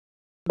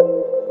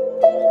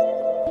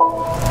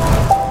All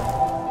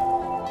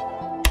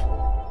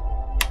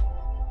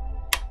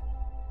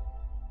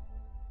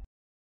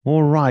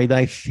right,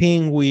 I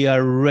think we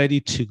are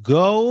ready to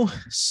go.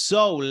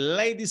 So,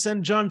 ladies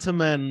and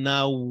gentlemen,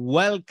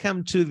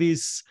 welcome to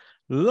this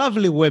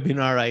lovely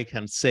webinar, I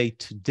can say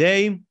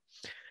today.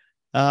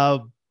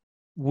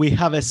 We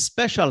have a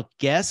special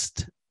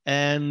guest,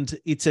 and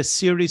it's a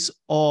series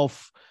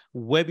of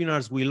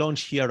webinars we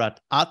launch here at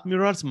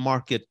Admirals,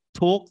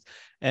 MarketTalks,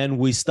 and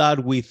we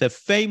start with a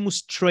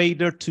famous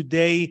trader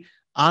today,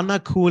 Anna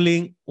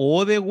Coulling,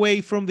 all the way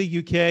from the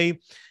UK.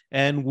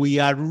 And we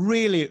are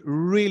really,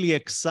 really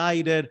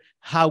excited.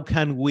 How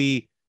can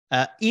we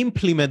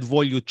implement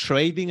volume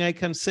trading? I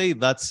can say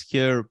that's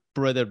her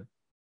brother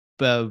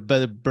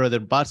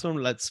button.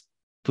 Let's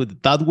put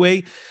it that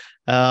way.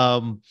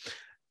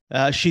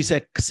 She's an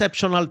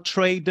exceptional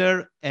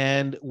trader,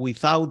 and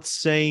without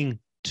saying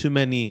too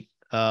many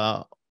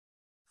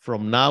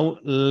from now,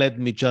 let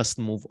me just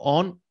move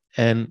on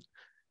and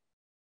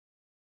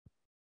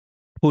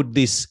put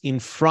this in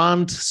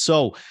front.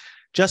 So,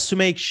 just to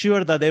make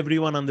sure that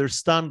everyone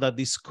understands that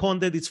this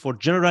content is for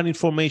general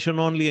information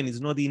only and is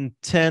not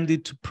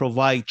intended to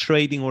provide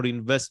trading or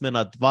investment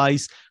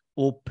advice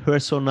or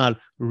personal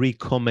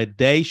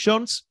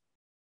recommendations.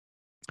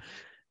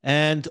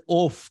 And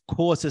of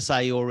course, as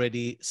I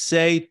already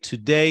said,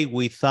 today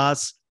with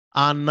us,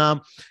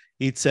 Anna,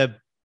 it's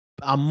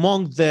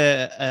among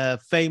the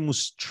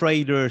famous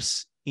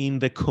traders in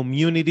the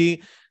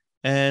community,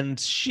 and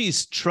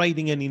she's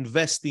trading and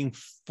investing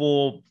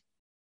for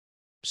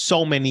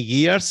so many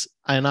years,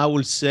 and I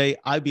will say,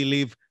 I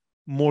believe,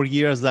 more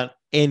years than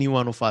any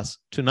one of us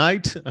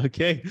tonight,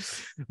 okay?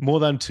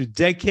 More than 2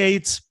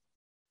 decades.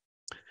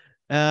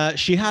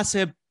 She has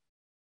a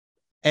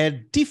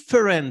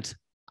different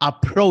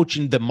approach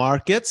in the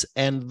markets,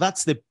 and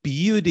that's the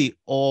beauty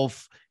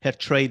of her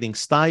trading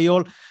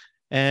style.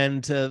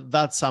 And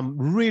that's I'm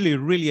really,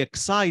 really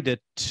excited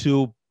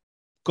to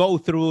go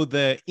through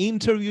the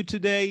interview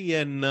today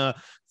and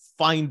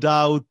find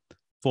out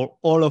for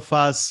all of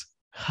us,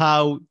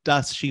 how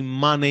does she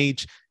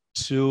manage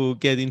to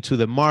get into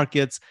the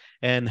markets,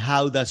 and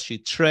how does she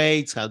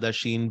trade, how does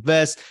she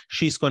invest?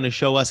 She's going to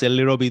show us a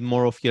little bit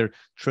more of her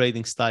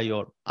trading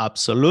style,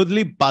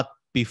 absolutely. But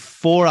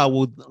before, I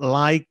would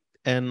like,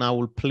 and I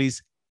will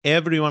please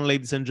everyone,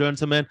 ladies and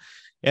gentlemen,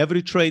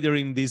 every trader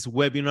in this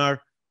webinar,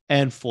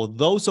 and for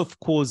those, of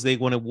course, they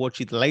want to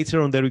watch it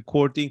later on the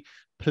recording,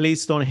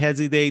 please don't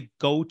hesitate,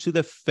 go to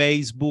the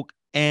Facebook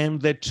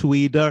and the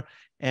Twitter,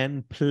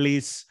 and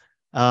please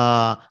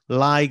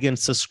like and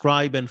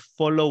subscribe and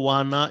follow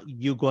Anna.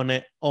 You're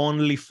gonna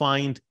only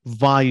find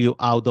value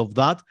out of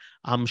that.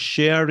 I'm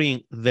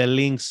sharing the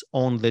links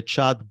on the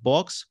chat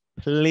box.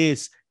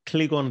 Please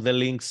click on the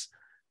links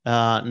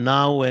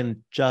now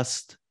and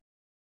just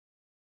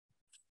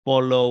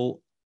follow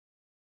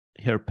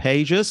her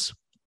pages.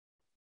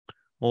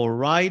 All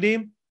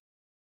righty.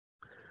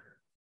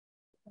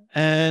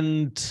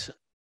 And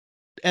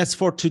as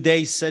for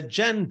today's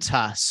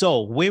agenda,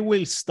 so we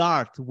will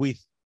start with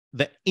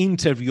the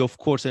interview, of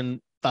course,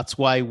 and that's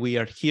why we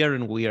are here,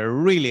 and we are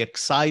really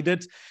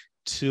excited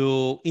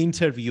to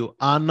interview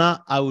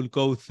Anna. I will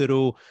go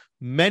through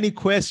many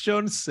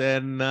questions,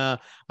 and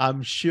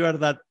I'm sure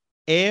that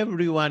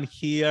everyone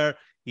here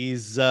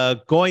is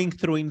going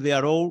through in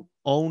their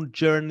own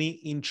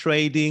journey in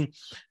trading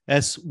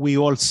as we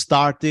all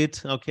started,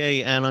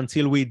 okay, and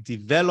until we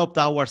developed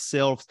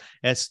ourselves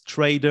as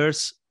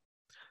traders.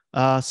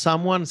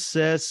 Someone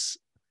says,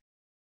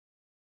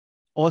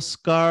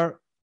 Oscar,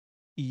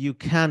 you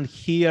can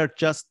hear,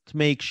 just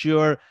make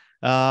sure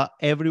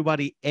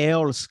everybody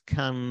else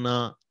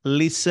can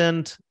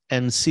listen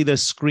and see the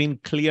screen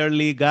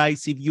clearly.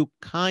 Guys, if you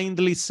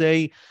kindly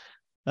say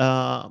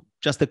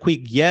just a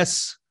quick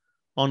yes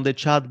on the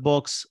chat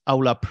box, I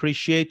will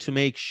appreciate to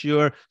make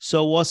sure.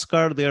 So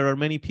Oscar, there are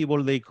many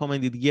people, they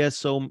commented yes,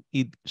 so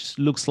it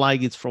looks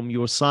like it's from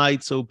your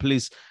side, so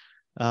please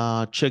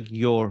check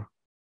your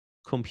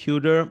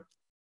computer.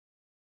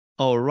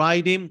 All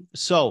righty.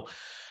 So,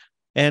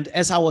 and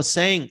as I was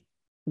saying,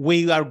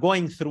 we are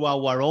going through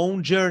our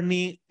own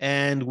journey,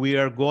 and we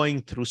are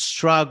going through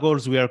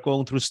struggles. We are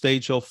going through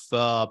stage of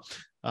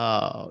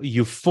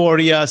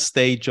euphoria,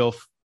 stage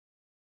of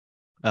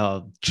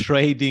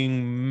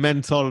trading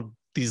mental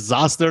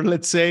disaster,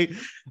 let's say,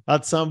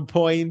 at some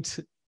point.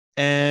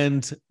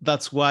 And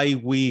that's why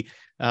we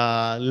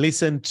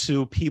listen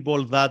to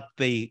people that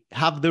they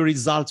have the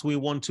results we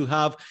want to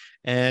have,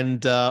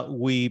 and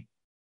we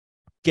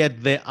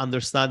get the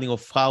understanding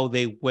of how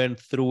they went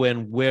through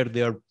and where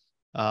their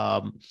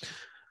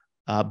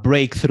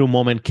breakthrough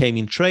moment came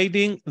in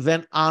trading.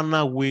 Then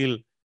Anna will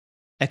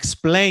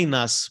explain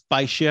us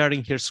by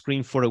sharing her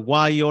screen for a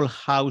while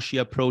how she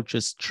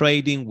approaches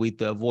trading with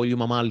the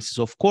volume analysis,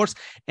 of course.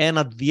 And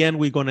at the end,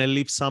 we're going to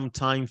leave some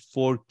time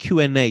for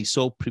Q&A.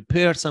 So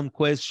prepare some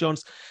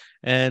questions,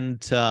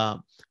 and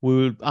Anna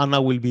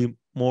will be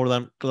more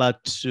than glad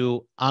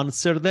to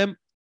answer them.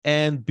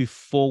 And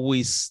before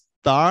we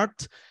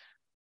start,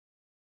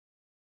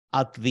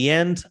 at the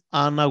end,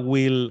 Anna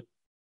will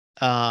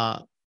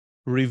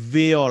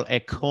reveal a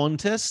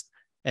contest,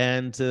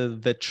 and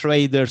the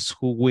traders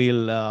who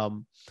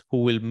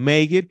will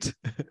make it,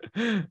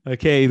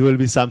 okay, it will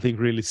be something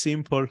really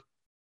simple.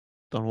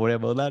 Don't worry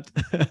about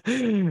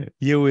that.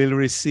 You will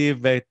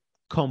receive a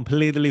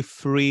completely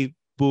free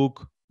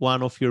book,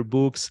 one of your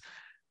books.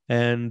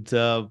 And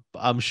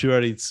I'm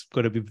sure it's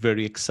going to be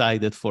very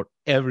excited for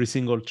every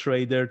single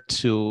trader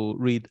to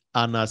read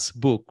Anna's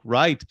book,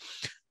 right?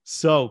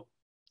 So,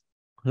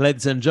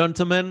 ladies and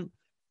gentlemen,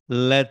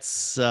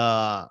 let's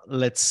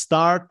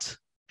start.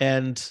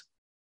 And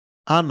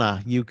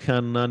Anna, you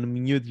can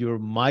unmute your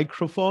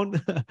microphone.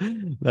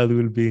 That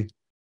will be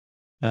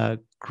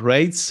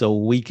great. So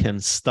we can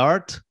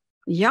start.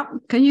 Yep.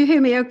 Can you hear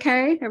me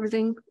okay?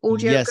 Everything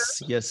audio? Yes,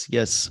 good?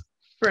 yes.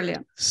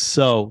 Brilliant.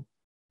 So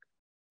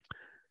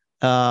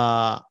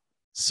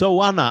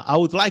Anna, I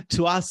would like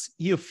to ask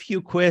you a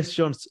few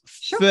questions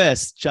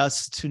first,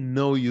 just to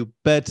know you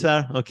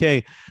better.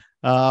 Okay.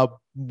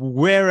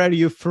 Where are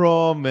you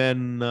from,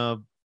 and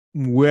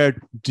where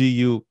do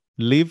you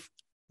live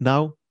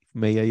now?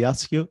 May I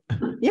ask you?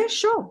 Yeah,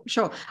 sure.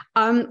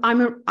 I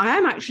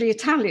am actually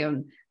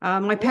Italian.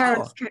 My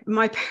parents,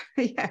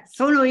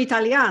 sono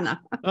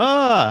italiana.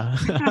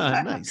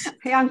 Nice.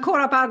 E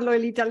ancora parlo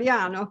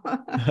l'italiano.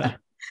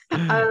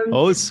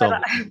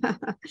 Awesome.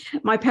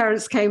 My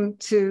parents came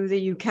to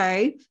the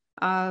UK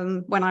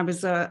when I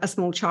was a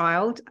small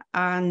child,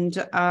 and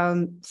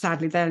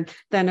sadly they're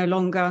no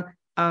longer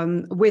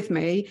with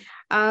me,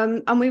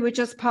 and we were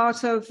just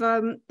part of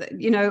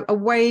a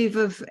wave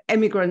of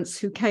immigrants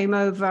who came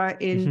over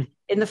in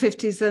the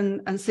 50s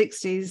and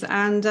 60s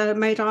and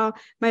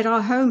made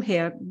our home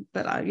here.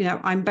 But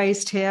I'm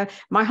based here.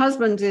 My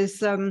husband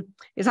is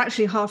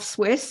actually half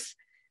Swiss.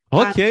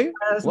 Okay.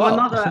 As my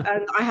mother,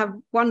 and I have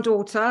one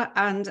daughter,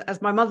 and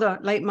as my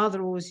late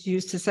mother always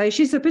used to say,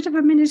 she's a bit of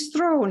a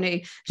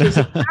minestrone. She's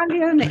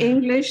Italian,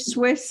 English,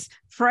 Swiss,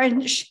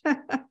 French.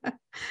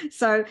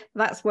 So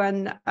that's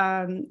when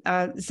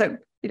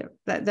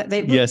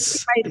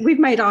we've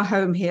made our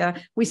home here.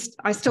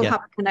 I still have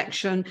a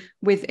connection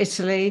with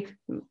Italy.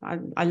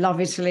 I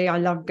love Italy. I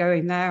love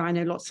going there. I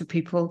know lots of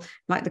people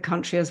like the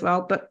country as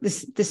well, but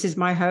this is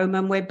my home,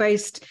 and we're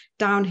based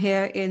down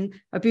here in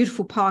a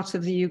beautiful part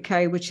of the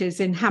UK, which is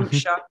in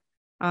Hampshire,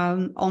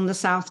 on the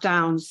South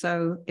Downs.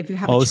 So if you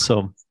have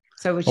awesome.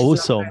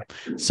 Awesome.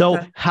 So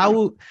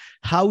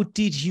how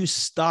did you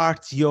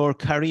start your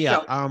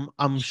career?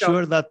 I'm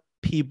sure that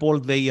people,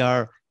 they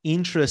are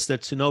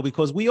interested to know,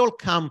 because we all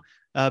come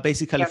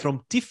basically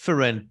from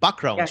different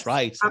backgrounds,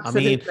 right?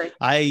 Absolutely. I mean,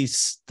 I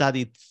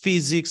studied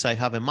physics. I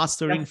have a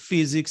master in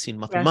physics, in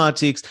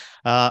mathematics.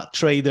 Other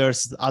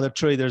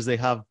traders, they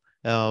have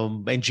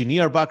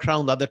engineer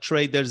background. Other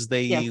traders,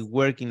 they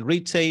work in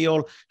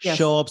retail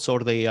shops,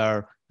 or they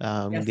are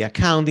in the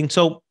accounting.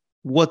 So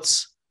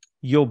what's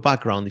your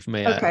background, if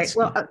may I ask?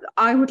 Well,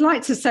 I would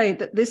like to say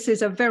that this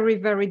is a very,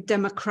 very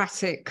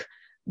democratic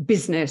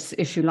business,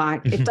 if you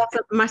like. It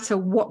doesn't matter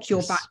what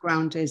your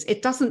background is.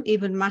 It doesn't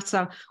even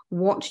matter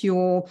what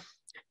your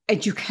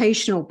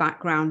educational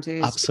background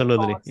is.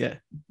 Absolutely. Yeah.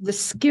 The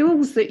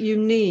skills that you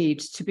need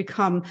to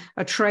become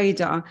a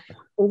trader,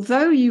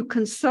 although you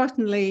can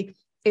certainly,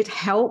 it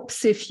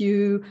helps if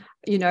you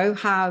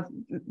have,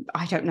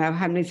 I don't know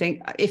how many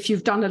things, if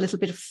you've done a little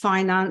bit of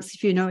finance,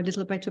 if you know a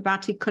little bit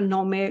about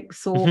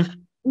economics, or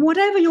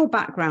whatever your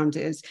background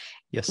is.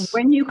 Yes.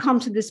 When you come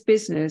to this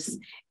business,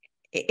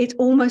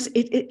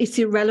 it's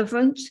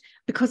irrelevant,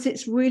 because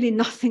it's really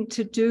nothing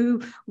to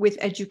do with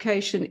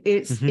education.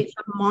 It's a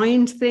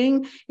mind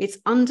thing. It's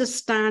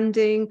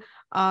understanding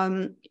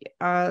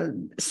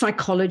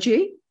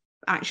psychology,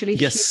 actually.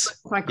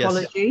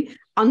 Psychology,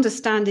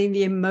 understanding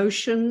the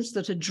emotions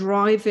that are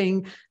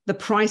driving the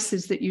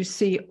prices that you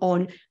see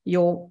on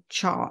your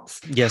charts.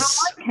 How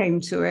I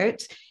came to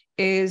it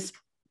is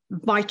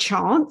by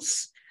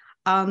chance.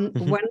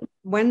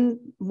 When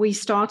we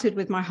started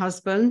with my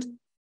husband,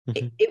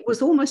 it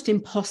was almost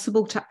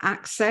impossible to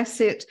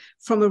access it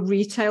from a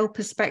retail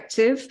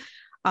perspective.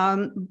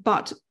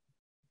 But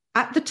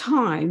at the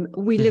time,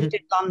 we lived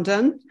in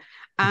London,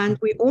 and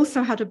we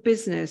also had a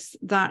business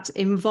that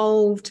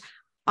involved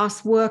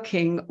us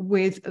working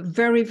with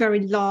very,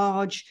 very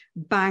large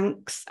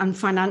banks and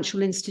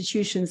financial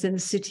institutions in the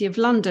City of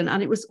London.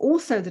 And it was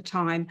also the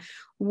time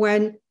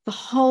when the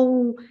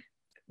whole,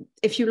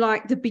 if you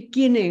like, the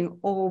beginning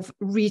of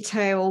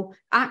retail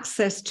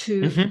access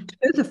to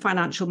the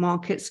financial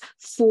markets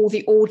for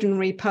the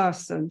ordinary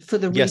person, for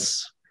the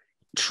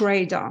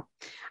trader.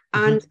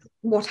 And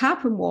what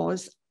happened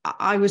was,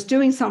 I was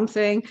doing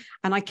something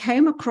and I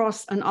came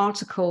across an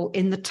article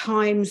in the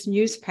Times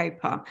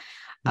newspaper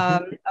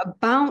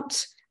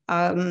about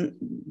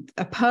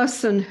a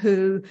person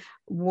who,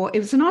 it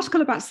was an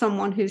article about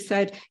someone who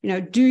said,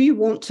 do you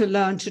want to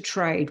learn to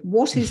trade?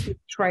 What is the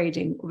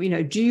trading?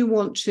 Do you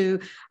want to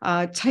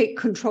take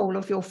control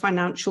of your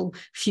financial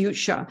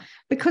future?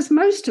 Because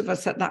most of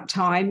us at that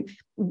time,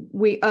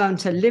 we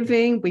earned a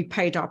living, we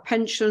paid our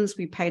pensions,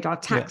 we paid our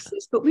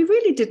taxes, but we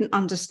really didn't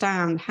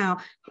understand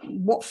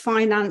what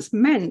finance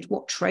meant,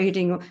 what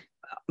trading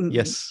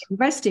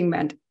investing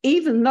meant,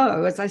 even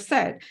though, as I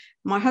said,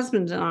 my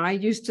husband and I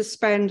used to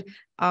spend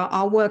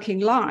our working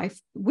life,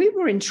 we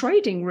were in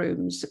trading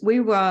rooms. We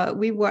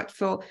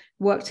worked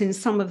in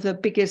some of the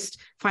biggest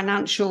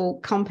financial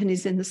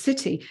companies in the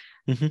city.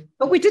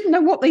 But we didn't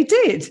know what they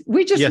did.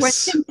 We just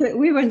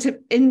went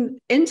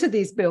into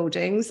these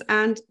buildings,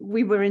 and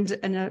we were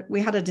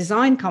we had a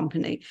design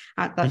company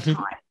at that time.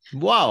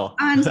 Wow.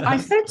 And I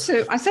said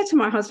to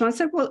my husband, I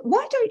said, well,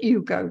 why don't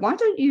you go? Why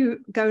don't you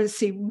go and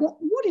see what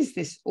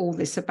is all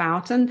this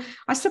about? And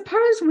I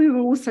suppose we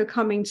were also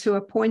coming to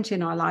a point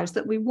in our lives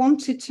that we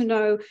wanted to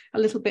know a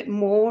little bit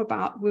more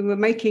about. We were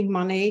making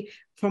money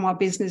from our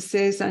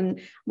businesses, and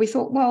we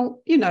thought,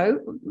 well,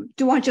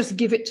 do I just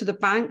give it to the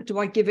bank? Do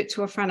I give it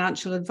to a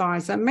financial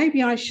advisor?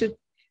 Maybe I should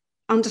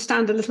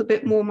understand a little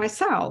bit more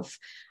myself.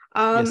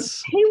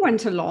 He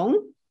went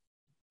along.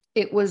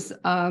 It was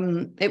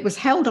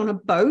held on a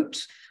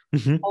boat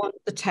on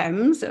the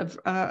Thames, of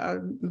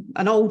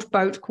an old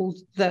boat called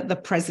the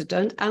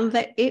President, and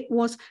it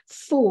was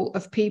full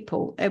of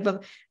people.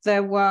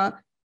 There were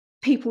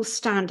people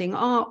standing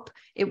up.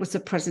 It was a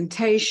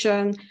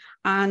presentation.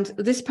 And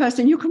this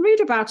person, you can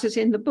read about it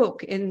in the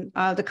book, in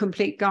the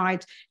Complete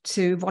Guide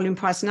to Volume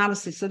Price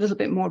Analysis, a little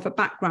bit more of a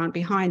background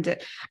behind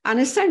it. And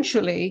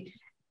essentially,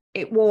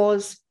 it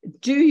was,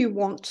 do you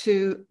want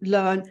to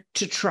learn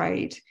to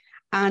trade?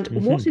 And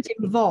what it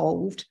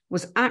involved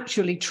was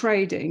actually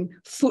trading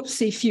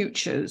FTSE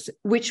futures,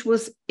 which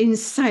was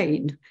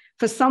insane.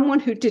 For someone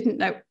who didn't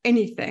know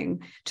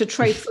anything, to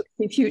trade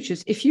FTSE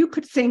futures, if you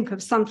could think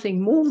of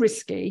something more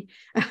risky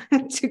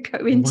to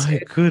go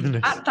into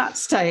at that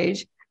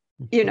stage,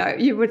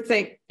 you would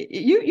think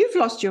you've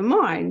lost your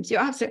mind.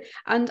 You're absolutely.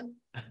 And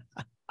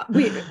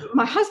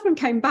my husband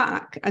came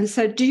back and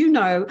said, do you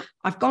know,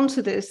 I've gone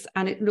to this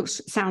and it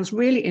sounds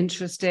really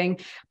interesting,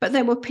 but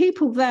there were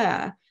people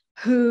there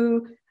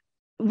who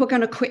were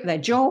going to quit their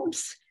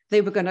jobs.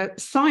 They were going to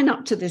sign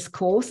up to this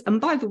course.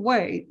 And by the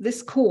way,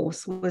 this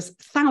course was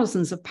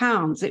thousands of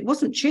pounds. It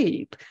wasn't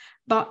cheap,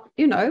 but,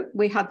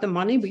 we had the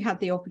money, we had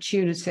the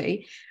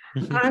opportunity.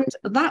 And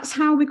that's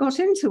how we got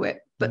into it.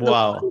 But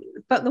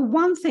the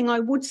one thing I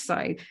would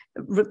say,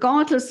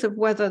 regardless of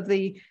whether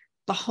the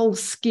whole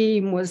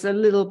scheme was a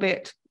little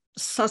bit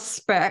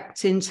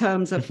suspect in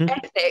terms of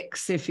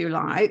ethics, if you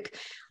like,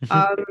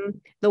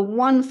 the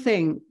one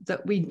thing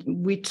that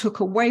we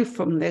took away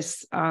from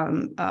this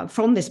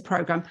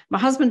program, my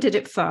husband did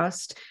it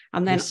first,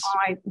 and then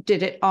I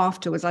did it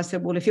afterwards. I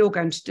said, well, if you're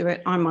going to do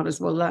it, I might as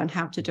well learn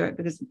how to do it,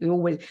 because we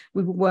were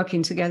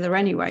working together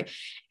anyway.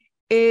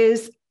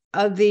 Is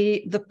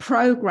the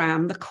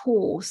program, the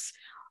course,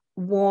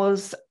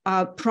 was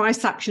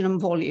price action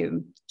and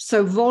volume.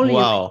 So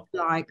volume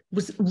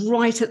was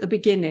right at the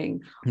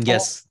beginning.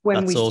 Yes,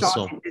 when we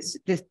started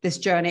this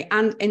journey.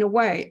 And in a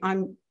way,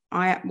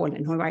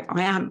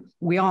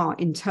 we are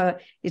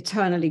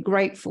eternally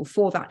grateful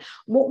for that.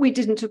 What we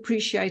didn't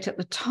appreciate at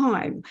the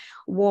time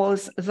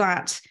was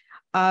that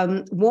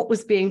what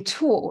was being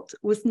taught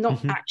was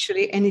not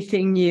actually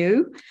anything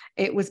new.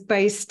 It was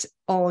based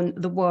on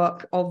the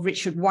work of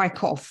Richard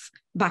Wyckoff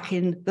back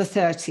in the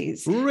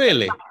 30s.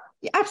 Really?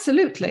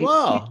 Absolutely.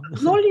 Wow.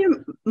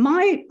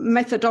 My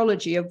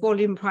methodology of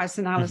volume price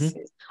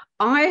analysis,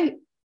 I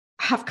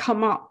have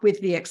come up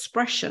with the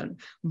expression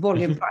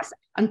volume price.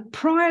 And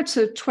prior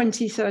to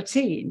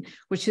 2013,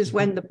 which is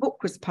when the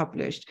book was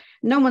published,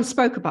 no one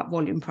spoke about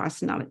volume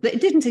price analysis.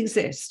 It didn't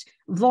exist.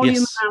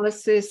 Volume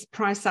analysis,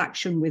 price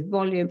action with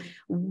volume.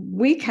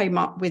 We came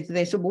up with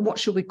this. Well, what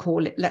should we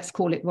call it? Let's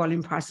call it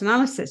volume price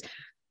analysis.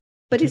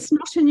 But it's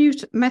not a new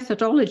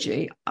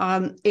methodology.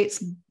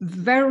 It's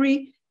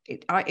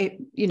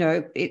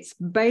it's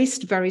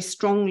based very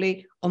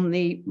strongly on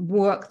the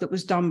work that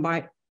was done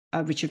by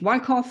Richard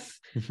Wyckoff,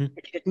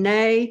 Richard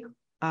Ney.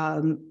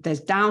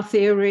 There's Dow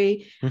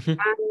theory,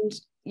 and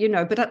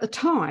but at the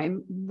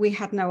time we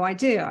had no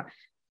idea.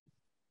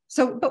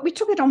 So, but we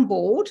took it on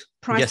board,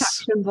 price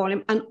action,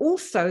 volume, and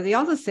also the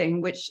other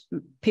thing which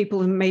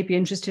people may be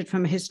interested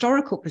from a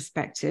historical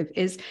perspective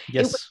is it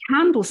was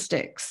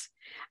candlesticks,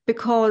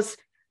 because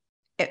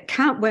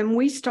when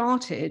we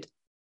started.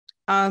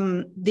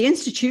 The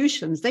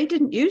institutions, they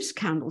didn't use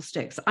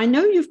candlesticks. I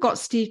know you've got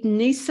Stephen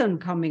Neeson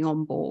coming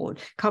on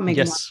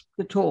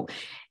to talk.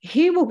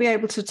 He will be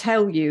able to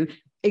tell you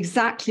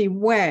exactly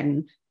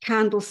when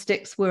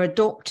candlesticks were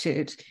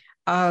adopted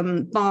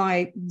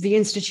by the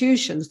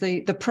institutions,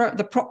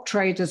 the prop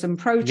traders and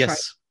pro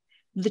traders.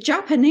 The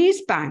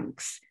Japanese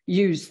banks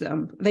use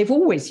them. They've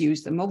always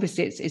used them.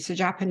 Obviously, it's a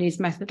Japanese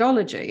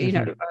methodology,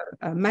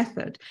 a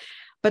method.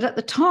 But at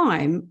the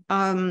time,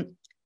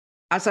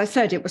 as I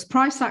said, it was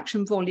price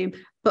action volume,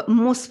 but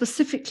more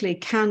specifically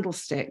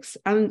candlesticks.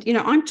 And,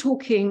 I'm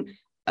talking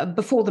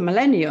before the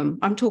millennium.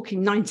 I'm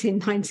talking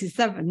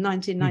 1997,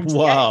 1998.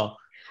 Wow.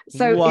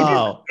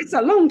 So it's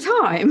a long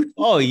time.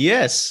 Oh,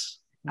 yes.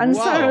 And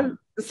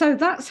so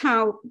that's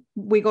how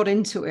we got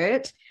into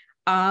it.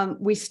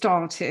 We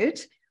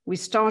started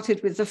with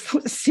the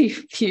FTSE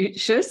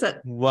futures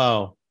at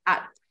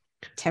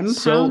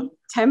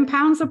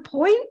 £10 a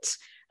point.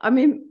 I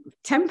mean,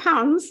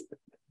 £10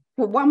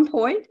 for 1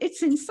 point,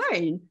 it's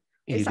insane.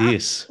 It's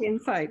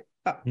insane.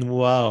 But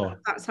wow.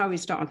 That's how we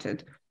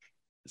started.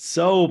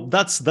 So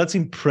that's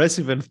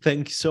impressive, and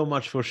thank you so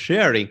much for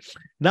sharing.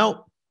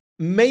 Now,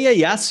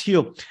 may I ask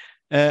you,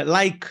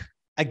 like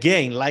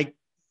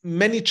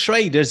many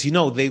traders,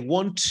 they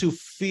want to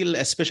feel,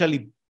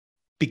 especially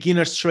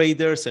beginners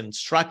traders and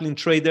struggling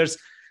traders,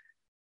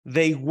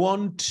 they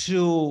want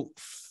to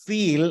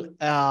feel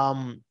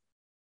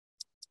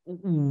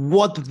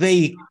what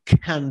they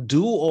can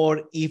do,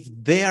 or if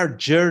their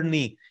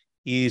journey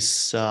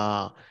is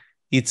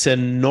it's a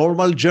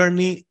normal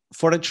journey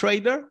for a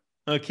trader.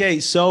 Okay,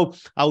 so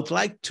I would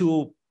like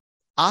to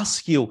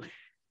ask you,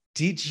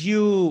 did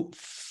you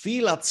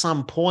feel at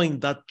some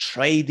point that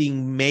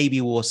trading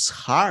maybe was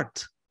hard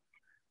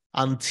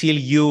until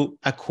you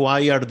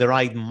acquire the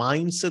right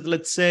mindset,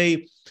 let's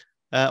say,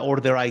 or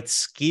the right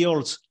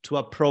skills to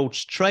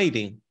approach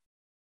trading?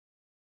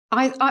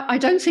 I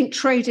don't think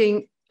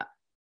trading,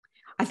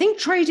 I think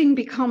trading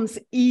becomes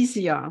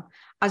easier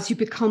as you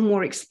become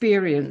more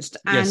experienced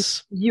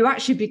and you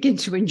actually begin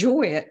to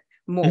enjoy it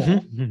more.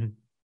 Mm-hmm.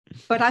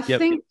 But I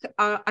think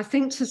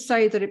to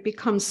say that it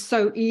becomes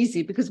so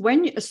easy, because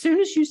as soon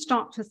as you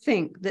start to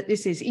think that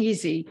this is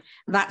easy,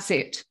 that's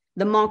it.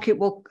 The market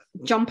will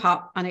jump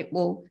up and it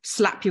will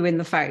slap you in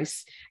the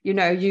face. You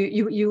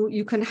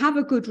can have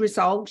a good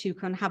result, you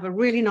can have a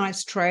really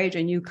nice trade,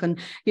 and you can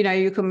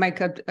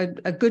make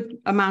a good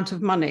amount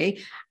of money,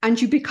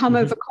 and you become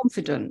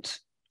overconfident.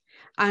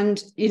 And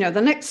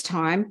the next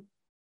time,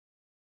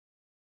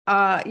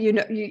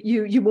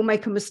 you will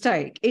make a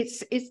mistake.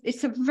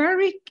 It's a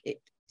very.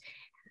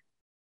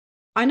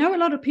 I know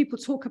a lot of people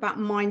talk about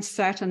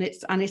mindset, and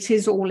it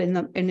is all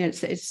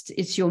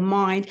it's your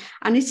mind,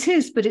 and it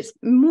is, but it's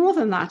more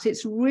than that.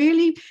 It's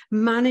really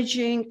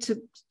managing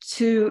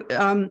to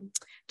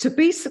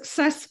be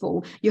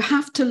successful. You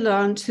have to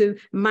learn to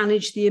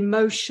manage the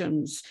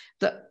emotions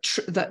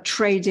that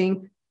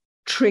trading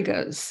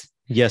triggers.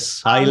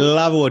 Yes, I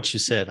love what you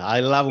said.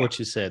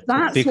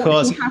 That's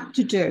because what you have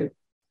to do.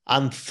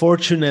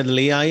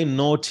 Unfortunately, I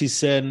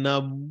notice, and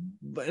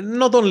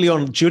not only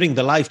during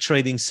the live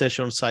trading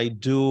sessions I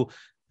do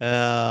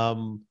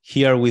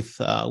here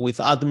with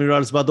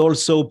Admirals, but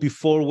also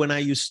before, when I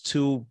used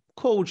to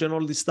coach and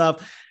all this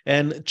stuff,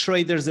 and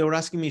traders, they were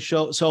asking me,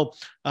 so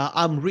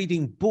I'm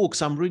reading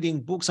books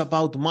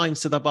about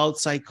mindset, about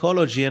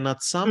psychology, and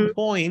at some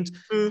point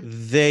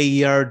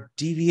they are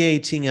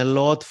deviating a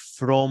lot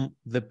from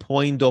the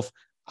point of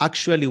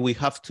actually we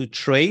have to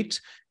trade,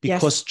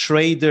 because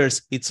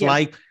traders, it's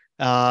like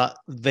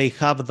they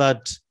have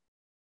that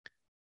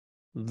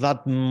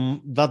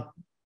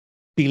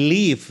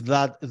belief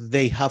that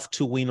they have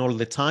to win all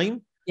the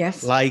time.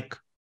 Yes. Like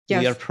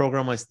we are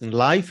programmed in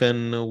life,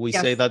 and we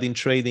say that in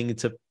trading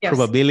it's a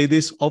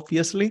probabilities,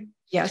 obviously.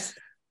 Yes.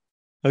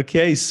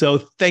 Okay, so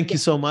thank you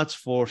so much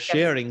for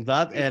sharing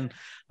that. And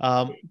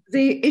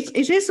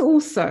it is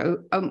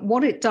also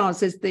what it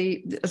does is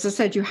as I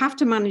said, you have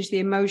to manage the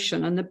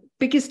emotion, and the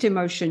biggest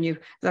emotion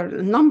there are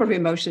a number of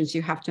emotions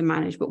you have to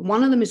manage, but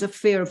one of them is a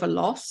fear of a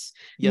loss.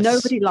 Yes.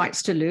 Nobody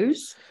likes to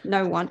lose,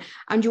 no one.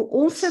 And you're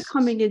also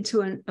coming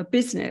into a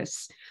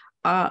business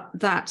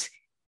that,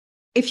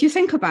 if you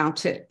think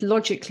about it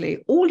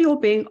logically, all you're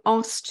being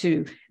asked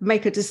to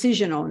make a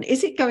decision on,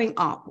 is it going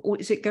up or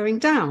is it going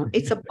down?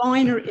 It's a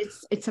binary,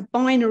 it's a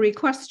binary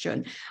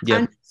question. Yep.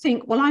 And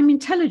think, well, I'm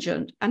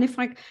intelligent. And if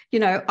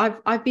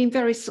I've been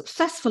very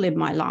successful in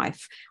my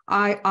life.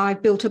 I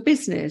built a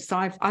business.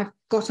 I've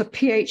got a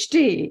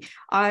PhD.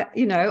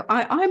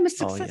 I'm a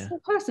successful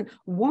person.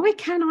 Why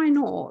can I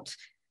not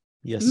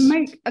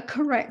make a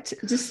correct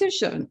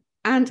decision?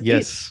 And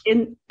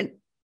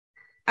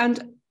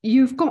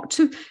you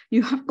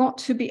have got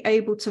to be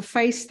able to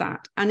face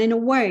that, and in a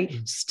way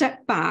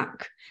step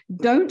back.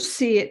 Don't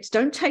see it,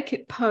 don't take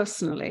it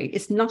personally.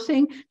 It's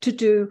nothing to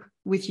do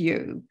with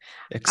you.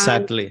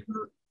 Exactly.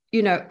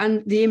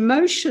 And the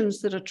emotions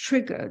that are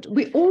triggered,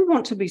 we all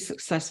want to be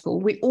successful,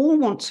 we all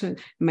want to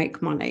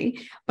make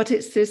money, but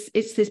it's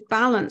this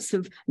balance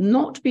of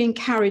not being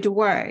carried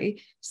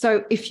away.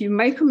 So if you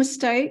make a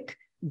mistake,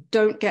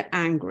 don't get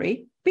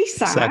angry, be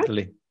sad.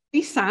 Exactly.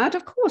 Be sad,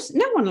 of course.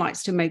 No one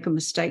likes to make a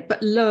mistake,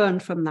 but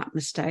learn from that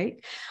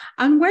mistake.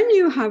 And when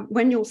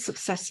you're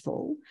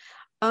successful,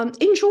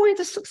 enjoy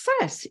the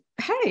success.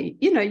 Hey,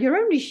 you're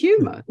only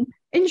human.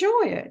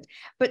 Enjoy it.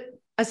 But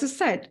as I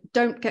said,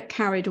 don't get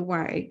carried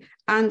away.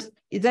 And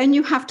then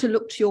you have to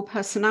look to your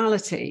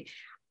personality.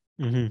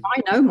 Mm-hmm.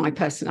 I know my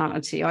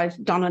personality. I've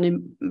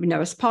done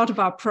as part of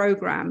our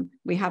program,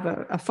 we have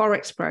a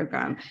Forex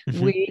program.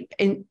 Mm-hmm. We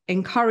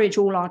encourage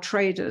all our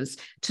traders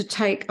to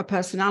take a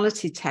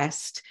personality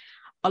test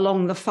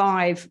along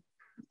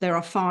there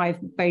are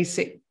 5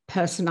 basic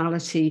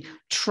personality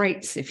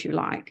traits, if you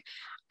like.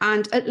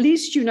 And at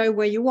least you know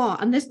where you are.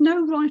 And there's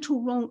no right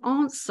or wrong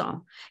answer.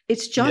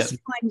 It's just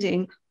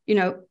finding,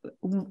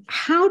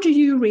 how do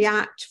you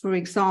react, for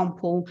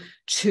example,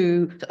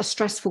 to a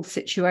stressful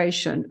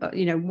situation?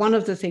 One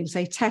of the things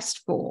they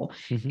test for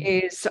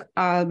is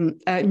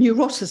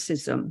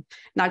neuroticism.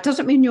 Now, it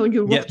doesn't mean you're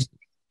neurotic.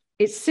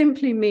 It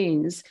simply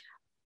means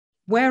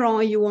where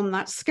are you on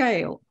that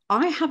scale?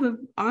 I'm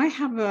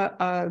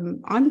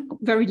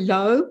very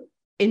low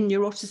in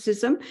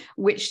neuroticism,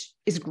 which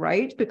is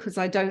great because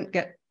I don't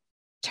get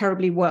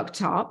terribly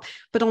worked up.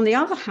 But on the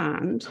other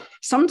hand,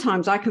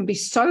 sometimes I can be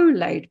so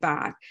laid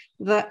back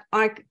that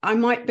I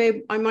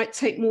might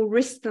take more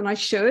risk than I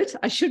should.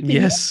 I should be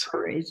more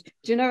worried.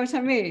 Do you know what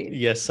I mean?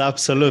 Yes,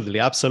 absolutely.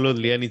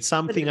 And it's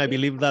something I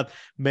believe that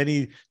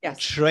many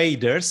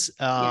traders,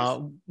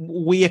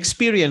 we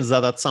experience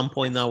that at some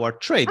point in our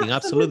trading.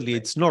 Absolutely.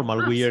 It's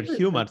normal. We are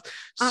human.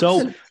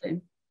 So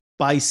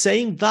by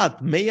saying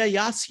that, may I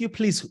ask you,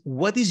 please,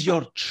 what is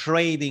your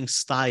trading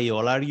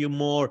style? Are you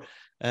more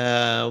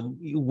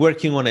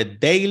working on a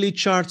daily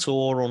chart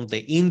or on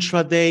the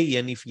intraday?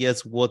 And if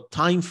yes, what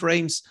time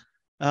frames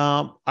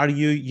are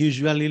you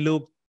usually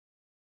look?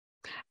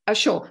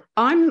 Sure.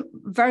 I'm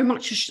very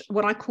much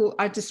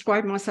I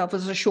describe myself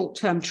as a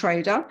short-term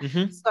trader.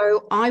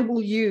 So I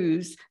will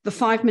use the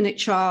 5-minute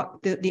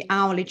chart, the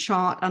hourly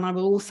chart, and I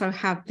will also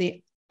have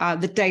the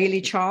daily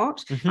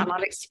chart. And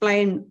I'll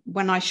explain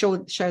when I show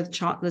the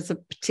chart, there's a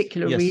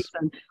particular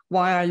reason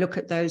why I look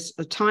at those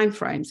time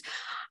frames.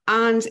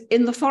 And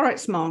in the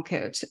Forex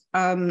market,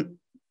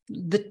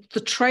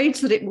 the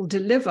trades that it will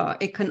deliver,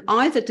 it can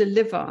either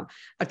deliver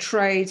a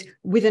trade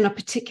within a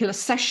particular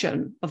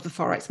session of the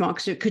Forex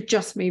market. So it could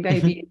just be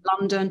maybe in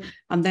London,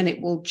 and then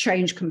it will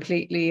change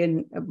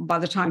completely by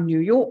the time New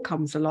York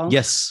comes along.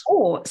 Yes.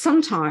 Or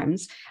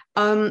sometimes,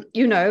 I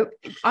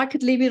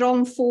could leave it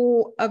on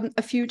for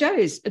a few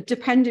days,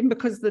 depending,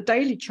 because the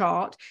daily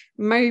chart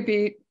may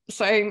be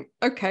saying,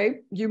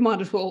 okay, you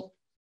might as well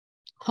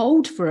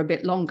hold for a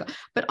bit longer.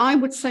 But I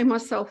would say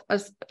myself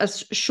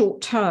as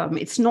short term.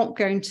 It's not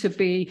going to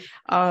be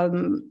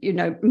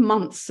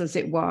months, as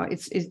it were.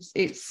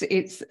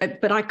 It's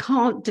but I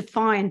can't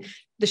define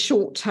the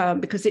short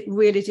term because it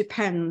really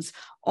depends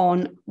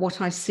on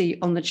what I see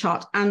on the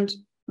chart. And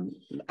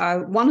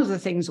one of the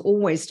things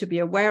always to be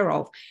aware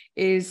of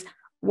is,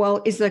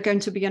 well, is there going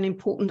to be an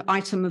important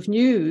item of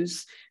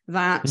news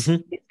that is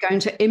going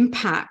to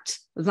impact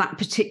that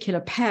particular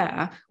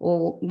pair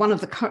or one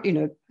of the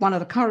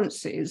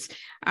currencies,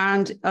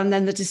 and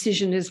then the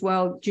decision is,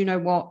 well, do you know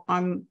what,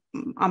 I'm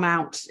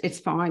out, it's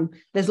fine.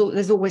 There's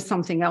always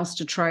something else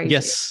to trade.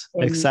 Yes,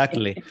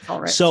 exactly.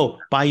 So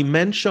by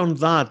mention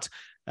that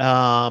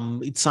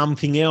it's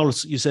something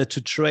else you said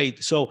to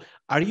trade. So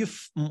are you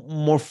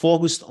more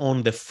focused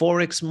on the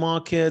Forex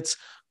markets,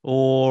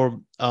 or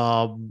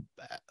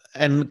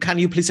and can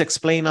you please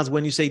explain us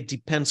when you say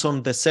depends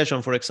on the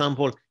session? For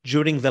example,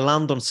 during the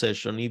London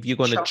session, if you're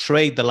going to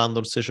trade the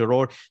London session,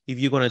 or if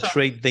you're going to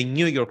trade the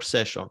New York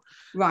session,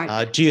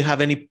 right? Do you have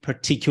any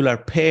particular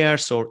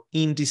pairs or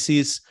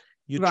indices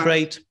you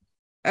trade?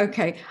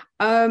 Okay.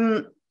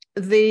 I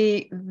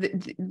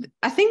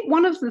think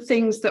one of the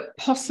things that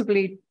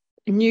possibly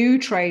new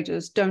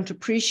traders don't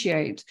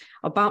appreciate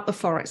about the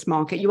Forex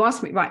market, you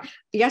asked me, right?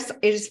 Yes,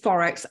 it is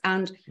Forex,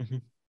 and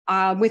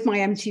with my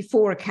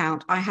MT4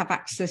 account, I have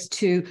access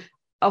to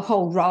a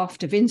whole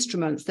raft of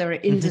instruments. There are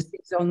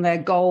indices on there,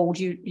 gold,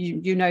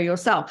 you know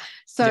yourself.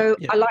 So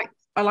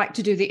I like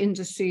to do the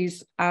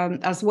indices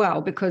as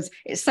well, because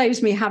it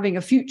saves me having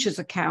a futures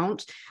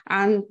account,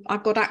 and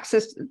I've got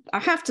access. I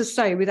have to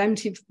say, with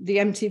the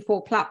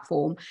MT4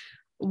 platform,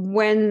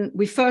 when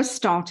we first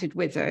started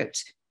with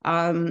it,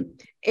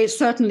 it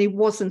certainly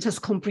wasn't as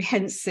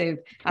comprehensive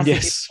as it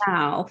is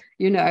now.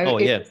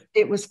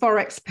 It was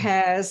Forex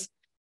pairs,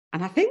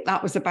 and I think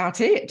that was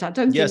about it. I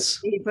don't think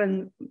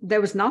even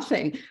there was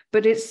nothing,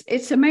 but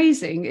it's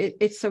amazing.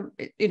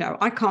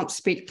 I can't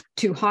speak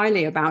too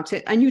highly about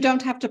it, and you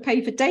don't have to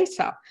pay for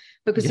data,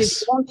 because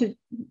if you want to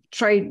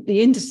trade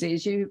the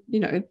indices,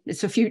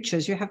 it's a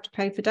futures, you have to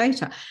pay for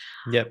data.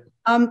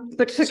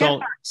 But to get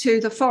back to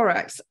the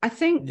Forex, I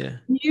think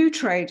new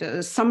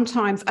traders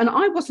sometimes, and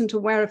I wasn't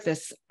aware of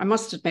this, I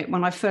must admit,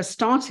 when I first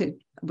started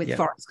with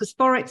Forex, because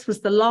Forex was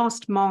the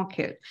last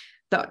market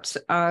that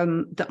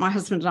my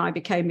husband and I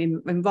became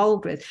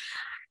involved with.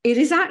 It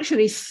is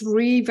actually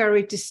 3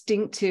 very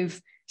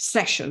distinctive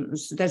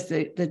sessions. There's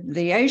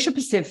the Asia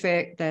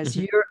Pacific, there's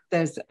Europe,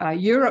 there's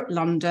Europe,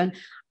 London,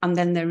 and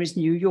then there is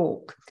New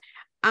York.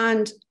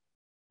 And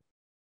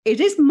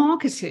it is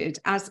marketed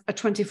as a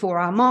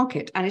 24-hour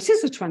market, and it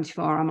is a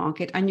 24-hour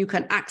market, and you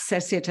can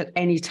access it at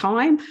any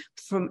time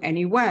from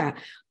anywhere.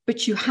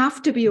 But you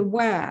have to be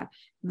aware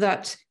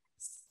that,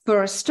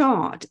 for a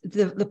start,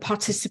 the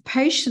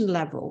participation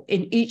level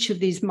in each of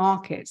these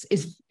markets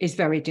is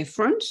very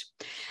different.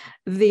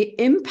 The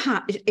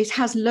impact, it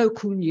has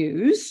local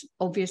news,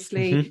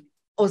 obviously.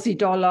 Aussie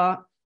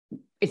dollar,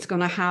 it's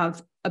going to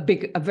have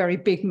a very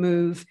big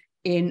move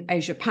in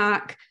Asia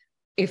Pac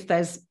if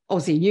there's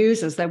Aussie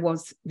news, as there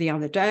was the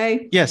other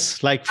day.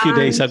 Yes, like a few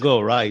days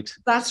ago, right?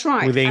 That's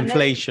right. With the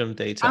inflation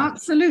data.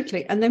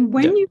 Absolutely. And then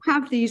when you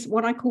have these,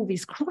 what I call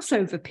these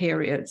crossover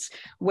periods,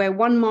 where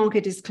one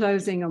market is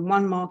closing and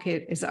one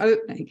market is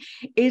opening,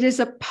 it is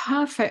a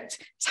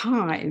perfect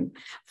time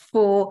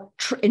for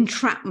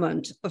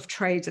entrapment of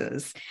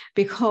traders,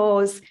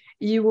 because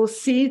you will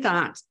see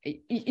that,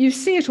 you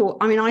see it all.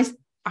 I mean,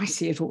 I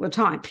see it all the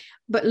time.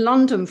 But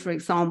London, for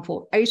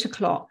example, 8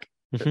 o'clock,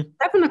 7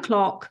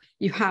 o'clock,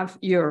 you have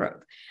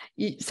Europe.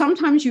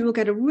 Sometimes you will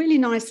get a really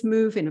nice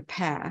move in a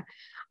pair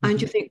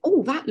and you think,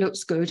 oh, that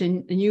looks good.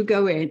 And you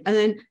go in and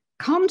then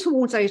come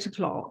towards 8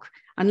 o'clock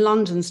and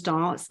London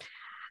starts.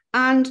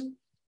 And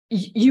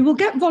you will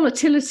get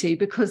volatility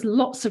because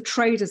lots of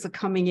traders are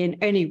coming in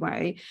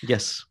anyway.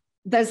 Yes.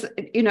 There's,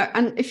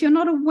 and if you're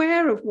not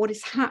aware of what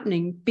is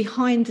happening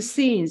behind the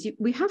scenes,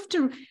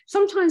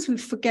 sometimes we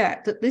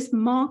forget that this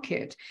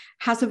market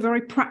has a very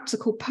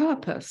practical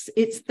purpose.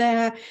 It's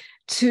there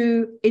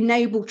to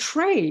enable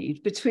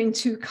trade between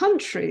two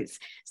countries.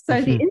 So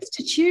the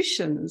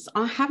institutions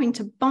are having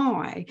to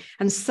buy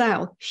and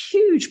sell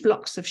huge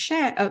blocks of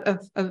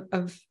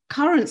of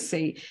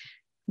currency.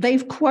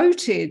 They've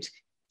quoted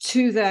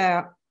to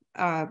their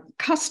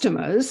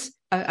customers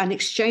an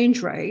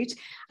exchange rate,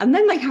 and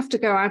then they have to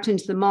go out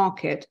into the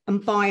market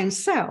and buy and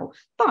sell.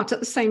 But at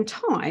the same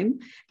time,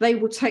 they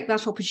will take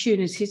that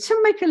opportunity to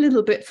make a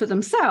little bit for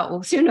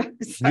themselves, So,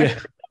 yeah.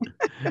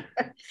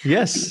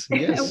 Yes.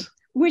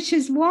 Which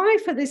is why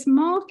for this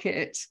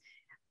market,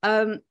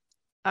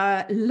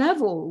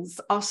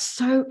 levels are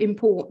so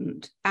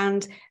important,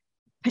 and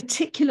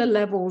particular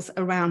levels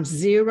around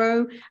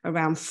 0,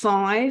 around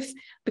 5,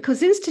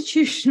 because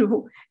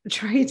institutional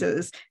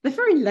traders, they're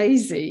very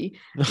lazy.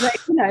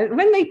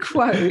 When they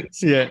quote,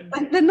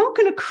 they're not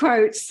going to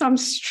quote some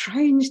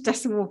strange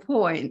decimal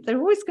point. They're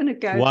always going to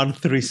go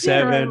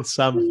 137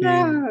 something.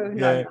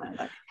 No.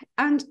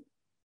 And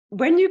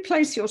when you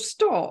place your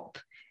stop,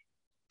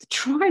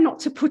 try not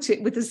to put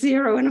it with a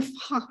 0 and a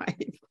 5.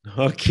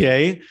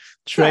 Okay.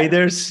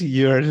 Traders,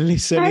 you're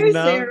listening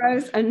now. No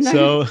zeros and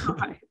no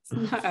fives.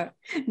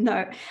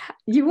 No.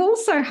 You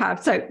also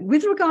have, so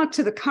with regard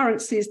to the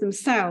currencies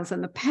themselves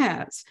and the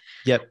pairs,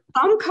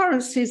 some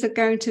currencies are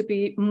going to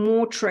be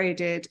more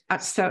traded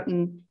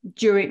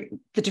during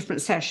the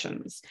different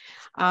sessions.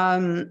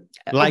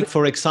 Like,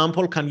 for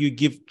example, can you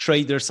give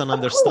traders an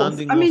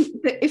understanding? I mean,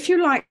 if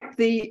you like,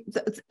 the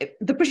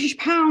British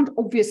pound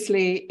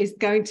obviously is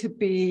going to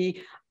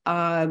be,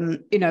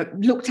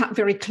 looked at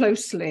very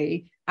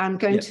closely, and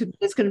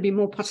there's going to be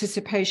more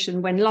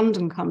participation when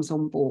London comes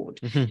on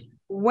board.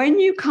 When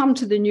you come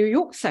to the New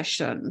York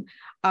session,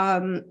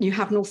 you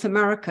have North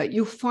America,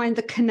 you'll find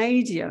the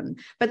Canadian,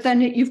 but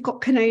then you've got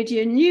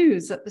Canadian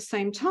news at the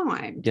same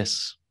time.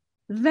 Yes.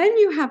 Then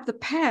you have the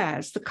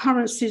pairs, the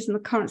currencies and the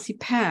currency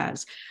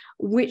pairs,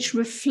 which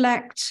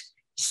reflect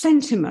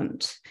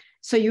sentiment.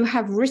 So you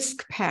have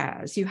risk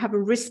pairs, you have a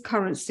risk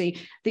currency.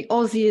 The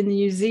Aussie and the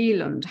New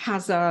Zealand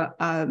has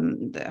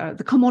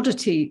the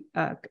commodity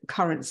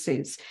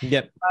currencies.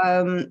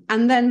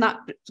 And then that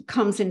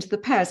comes into the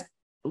pairs.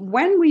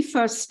 When we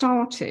first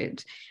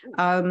started,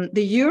 the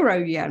euro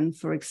yen,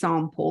 for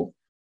example,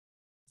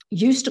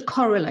 used to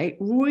correlate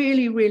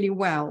really, really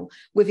well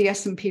with the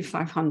S&P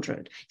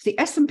 500. If the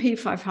S&P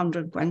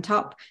 500 went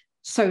up,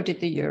 so did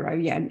the euro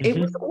yen. It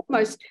was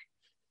almost,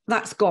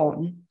 that's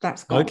gone.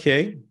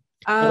 Okay.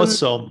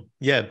 Awesome.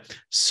 Yeah.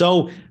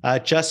 So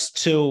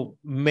just to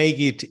make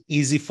it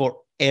easy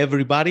for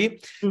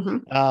everybody,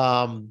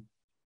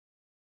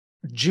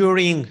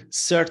 during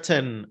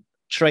certain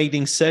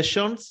trading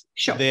sessions,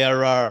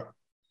 there are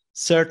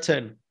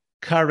certain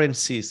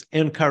currencies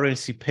and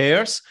currency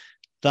pairs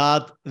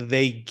that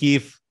they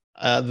give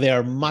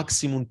their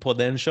maximum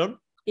potential.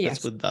 Let's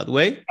put it that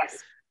way.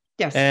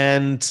 Yes.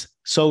 And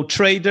so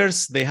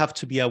traders, they have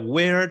to be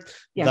aware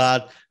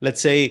that, let's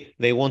say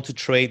they want to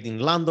trade in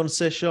London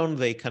session,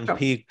 they can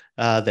pick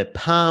the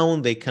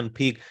pound, they can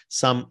pick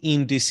some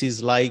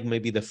indices like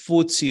maybe the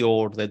FTSE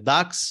or the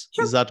DAX.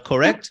 Is that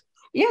correct?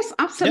 Yes,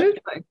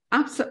 absolutely.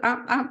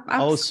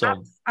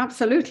 Awesome.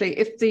 Absolutely.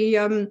 If the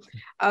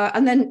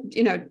and then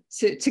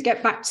to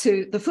get back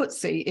to the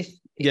FTSE,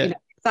 if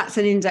that's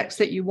an index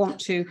that you want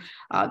to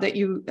that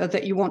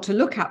you want to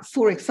look at,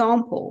 for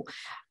example,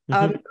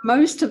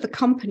 most of the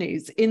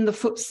companies in the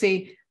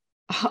FTSE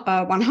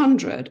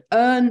 100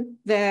 earn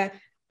their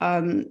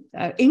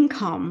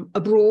income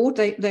abroad.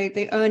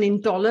 They earn in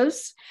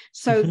dollars,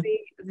 so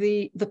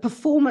the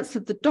performance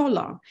of the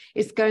dollar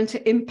is going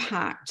to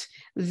impact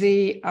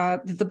the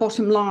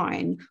bottom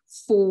line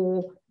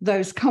for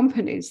those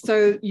companies.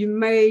 So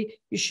you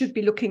should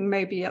be looking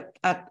maybe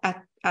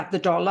at the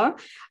dollar.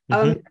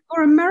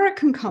 For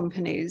American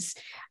companies,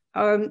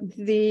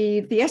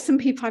 the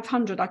S&P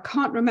 500, I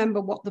can't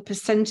remember what the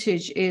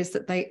percentage is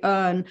that they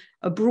earn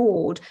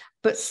abroad,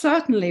 but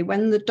certainly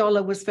when the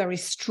dollar was very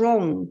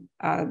strong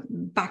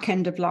back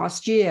end of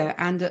last year,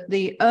 and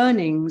the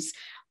earnings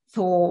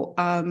for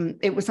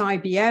it was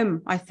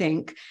IBM, I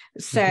think,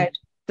 said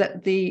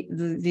that the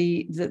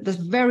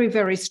very,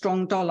 very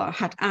strong dollar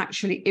had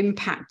actually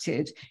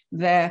impacted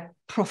their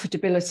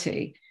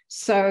profitability.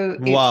 So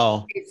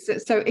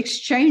so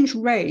exchange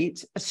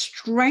rate, a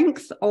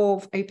strength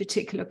of a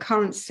particular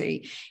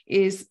currency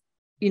is,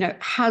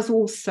 has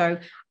also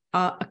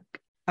a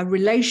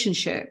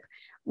relationship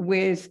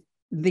with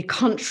the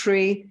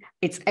country,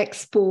 its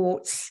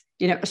exports,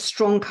 a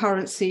strong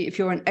currency. If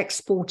you're an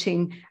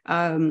exporting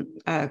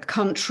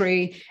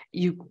country,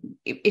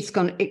 it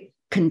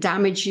can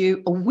damage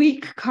you. A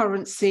weak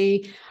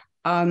currency,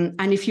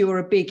 and if you're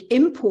a big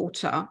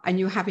importer and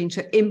you're having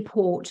to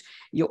import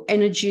your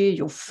energy,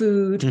 your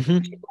food,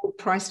 all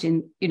priced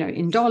in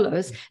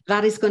dollars,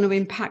 that is going to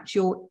impact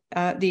your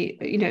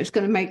it's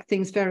going to make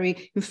things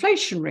very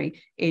inflationary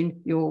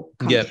in your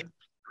country. Yeah.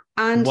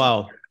 And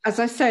as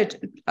I said,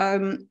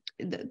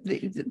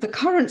 the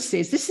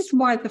currencies, this is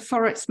why the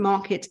Forex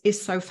market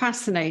is so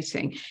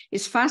fascinating.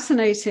 It's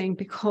fascinating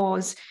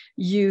because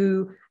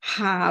you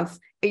have,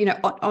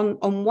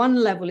 on one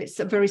level, it's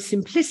a very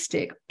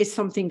simplistic. Is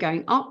something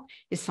going up?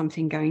 Is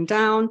something going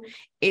down?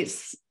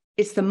 It's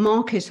the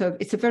market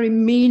it's a very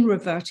mean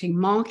reverting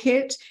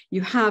market.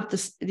 You have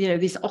this,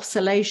 these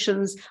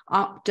oscillations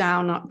up,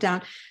 down, up,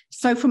 down.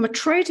 So from a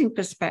trading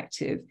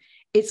perspective,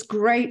 it's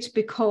great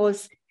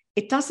because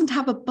it doesn't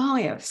have a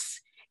bias.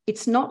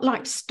 It's not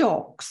like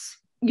stocks.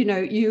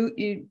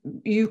 You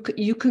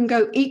can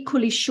go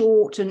equally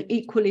short and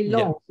equally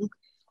long. Yeah.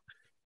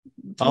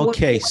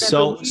 Okay,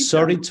 so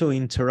sorry to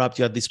interrupt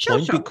you at this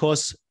point,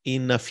 because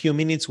in a few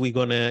minutes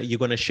you're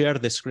gonna share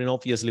the screen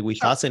obviously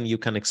with us, and you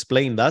can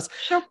explain that.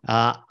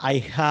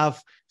 I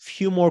have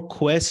few more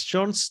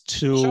questions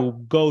to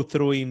go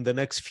through in the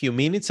next few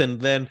minutes, and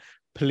then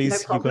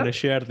please, you're gonna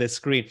share the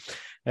screen.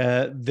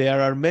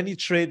 There are many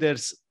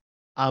traders,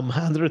 I'm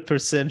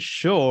 100%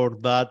 sure,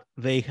 that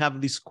they have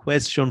this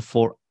question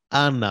for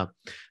Anna.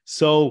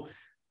 So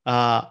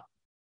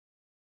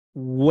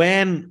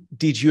when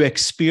did you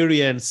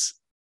experience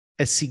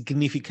a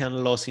significant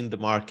loss in the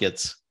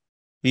markets,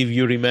 if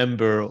you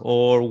remember,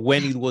 or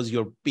when it was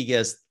your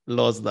biggest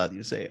loss that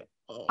you say?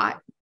 Oh.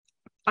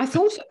 I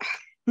thought,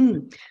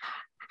 hand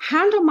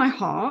on my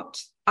heart,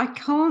 I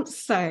can't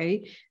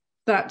say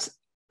that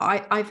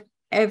I've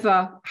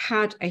ever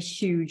had a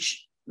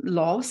huge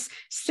loss,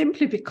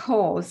 simply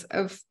because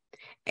of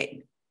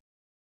it.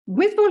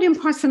 With volume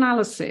price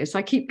analysis,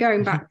 I keep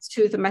going back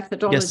to the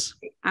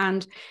methodology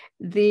and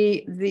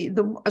the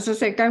as I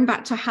say, going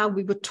back to how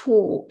we were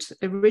taught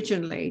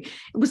originally,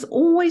 it was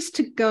always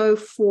to go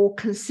for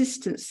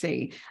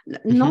consistency,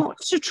 not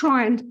to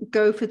try and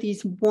go for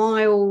these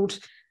wild,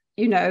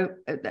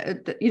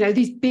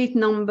 these big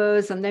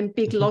numbers and then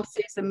big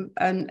losses and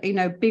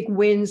big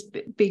wins,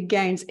 big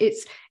gains.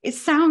 It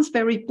sounds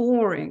very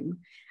boring,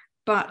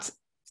 but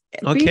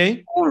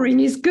being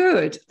boring is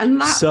good, and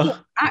that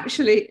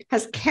actually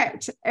has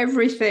kept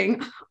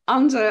everything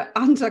under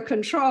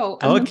control.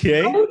 And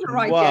the older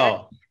I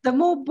get, the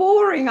more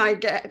boring I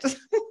get.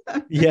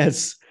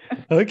 Yes.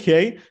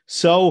 Okay.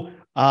 So,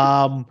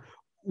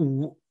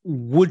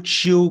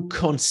 would you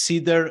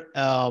consider,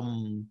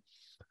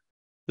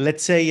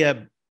 let's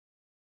say,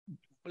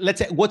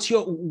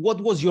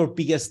 what was your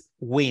biggest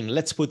win?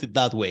 Let's put it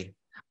that way.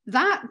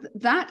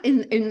 That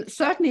in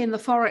certainly in the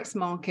Forex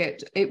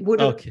market, it would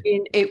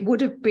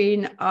have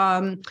been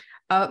on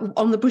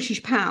the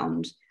British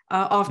pound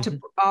after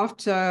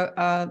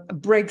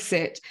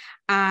Brexit,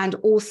 and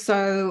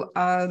also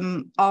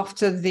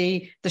after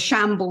the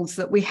shambles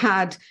that we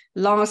had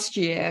last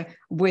year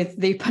with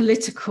the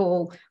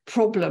political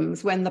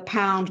problems when the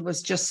pound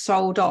was just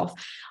sold off.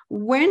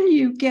 When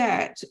you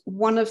get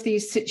one of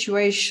these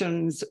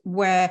situations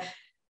where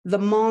the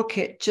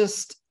market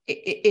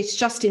it's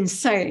just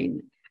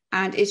insane,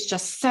 and it's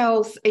just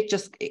sells,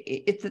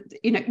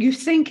 you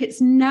think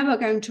it's never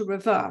going to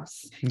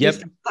reverse.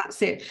 Yep.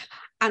 That's it.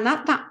 And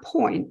at that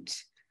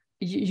point,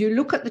 you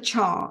look at the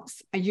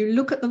charts and you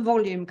look at the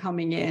volume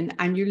coming in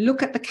and you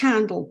look at the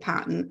candle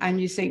pattern and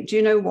you think, do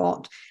you know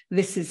what?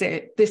 This is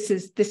it. This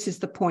is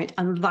the point.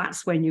 And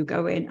that's when you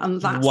go in.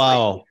 And that's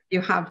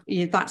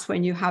that's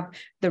when you have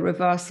the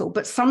reversal.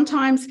 But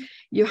sometimes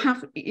you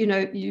have,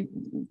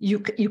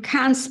 you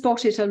can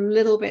spot it a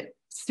little bit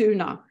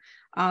sooner.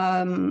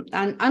 And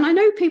I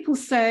know people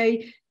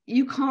say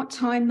you can't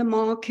time the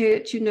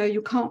market,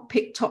 you can't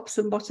pick tops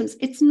and bottoms.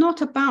 It's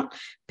not about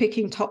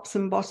picking tops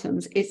and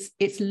bottoms.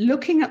 It's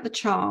looking at the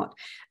chart.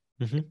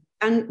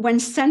 And when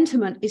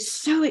sentiment is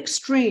so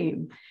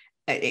extreme,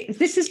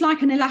 this is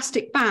like an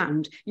elastic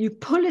band. You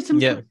pull it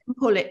and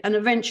pull it, and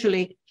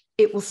eventually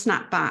it will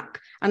snap back.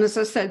 And as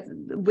I said,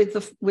 with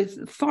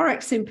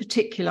Forex in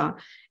particular,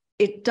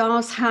 it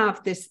does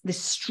have this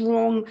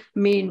strong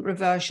mean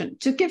reversion.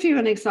 To give you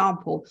an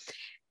example,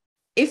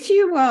 if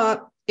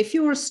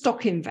you're a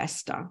stock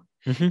investor,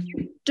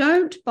 you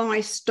don't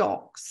buy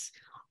stocks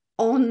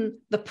on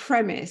the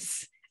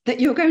premise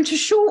that you're going to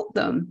short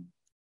them.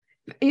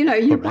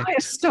 You buy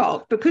a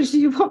stock because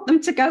you want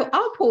them to go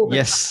up all the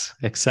time. Yes,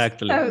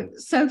 exactly.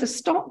 So the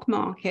stock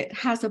market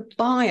has a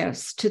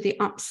bias to the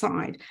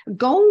upside.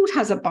 Gold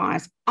has a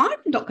bias. I'm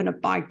not going to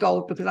buy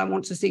gold because I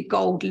want to see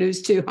gold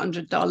lose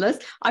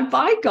 $200. I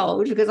buy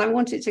gold because I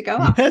want it to go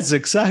up. Yes,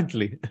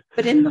 exactly.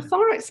 But in the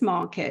Forex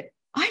market,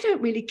 I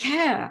don't really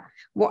care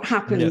what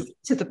happens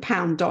to the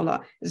pound dollar,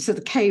 to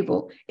the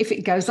cable. If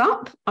it goes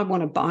up, I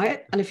want to buy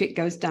it. And if it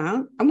goes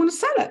down, I want to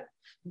sell it.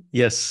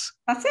 Yes,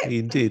 that's it.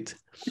 Indeed.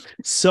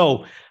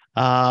 So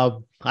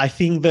I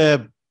think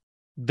the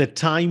the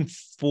time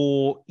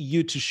for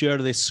you to share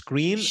the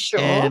screen.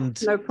 Sure,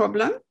 no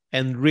problem.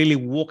 And really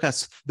walk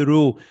us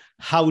through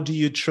how do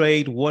you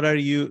trade? What are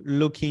you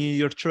looking at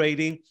your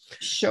trading?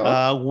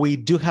 Sure. We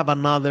do have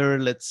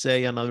let's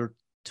say another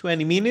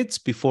 20 minutes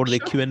before the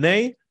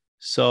Q&A.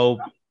 So.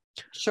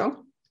 Sure.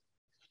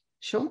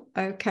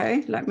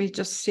 Okay, let me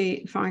just see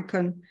if I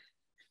can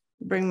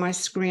bring my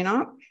screen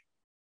up.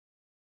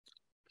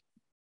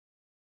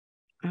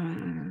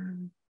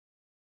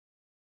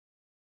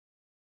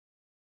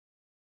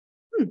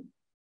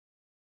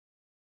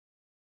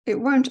 It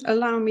won't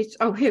allow me to,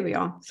 oh, here we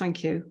are.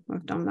 Thank you.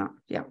 I've done that.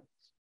 Yeah.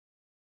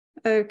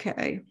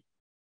 Okay.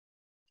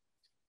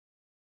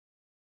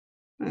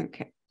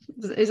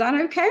 Is that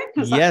okay?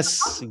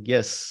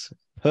 Yes.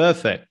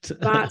 Perfect.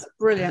 That's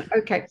brilliant.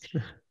 Okay.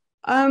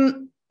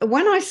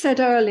 When I said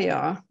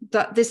earlier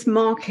that this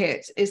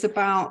market is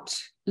about,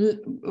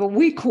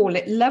 we call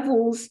it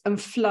levels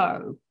and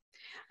flow.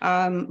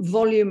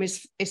 Volume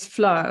is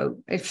flow.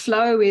 If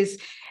flow is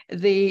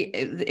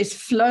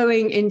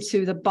flowing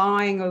into the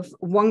buying of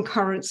one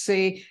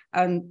currency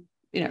and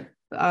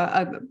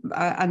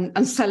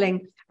and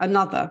selling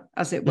another,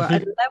 as it were.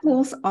 And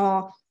levels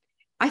are,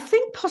 I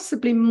think,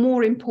 possibly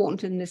more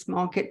important in this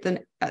market than,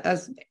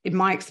 as in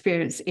my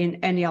experience, in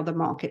any other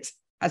markets.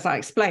 As I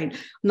explained,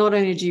 not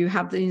only do you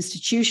have the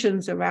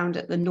institutions around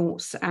at the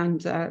noughts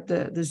and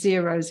the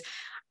zeros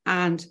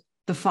and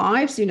the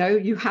fives,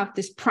 you have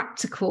this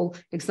practical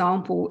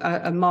example,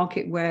 a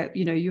market where,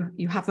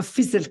 you have a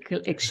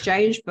physical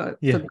exchange for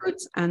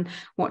goods and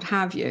what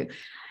have you.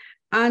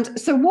 And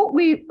so what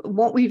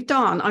we've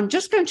done, I'm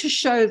just going to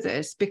show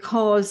this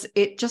because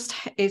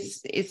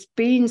it's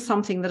been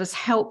something that has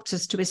helped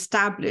us to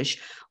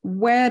establish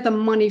where the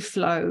money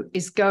flow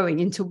is going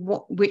into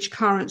which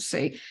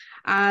currency.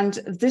 And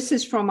this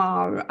is from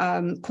our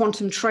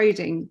quantum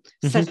trading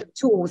set of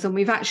tools. And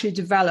we've actually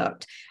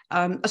developed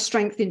a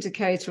strength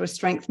indicator, a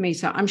strength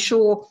meter. I'm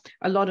sure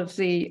a lot of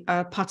the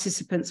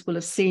participants will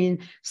have seen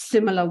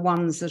similar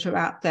ones that are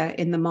out there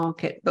in the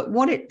market. But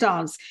what it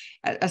does,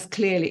 as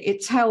clearly,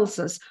 it tells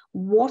us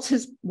what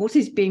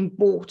is being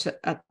bought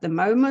at the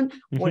moment,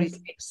 what is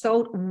being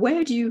sold,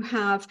 where do you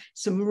have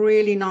some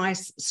really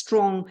nice,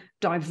 strong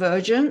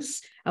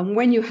divergence. And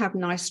when you have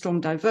nice,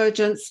 strong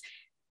divergence,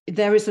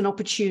 there is an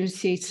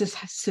opportunity to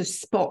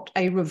spot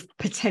a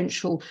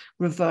potential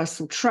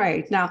reversal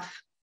trade. Now,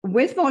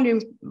 with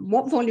volume,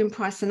 what volume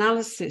price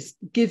analysis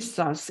gives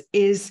us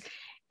is,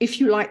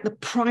 if you like, the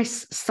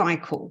price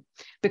cycle,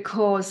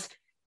 because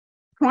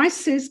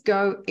prices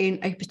go in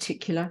a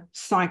particular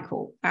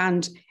cycle.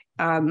 And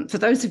for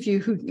those of you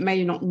who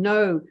may not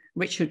know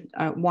Richard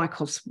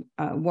Wyckoff's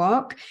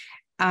work,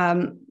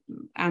 and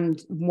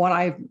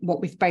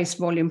what we've based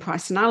volume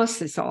price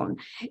analysis on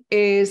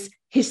is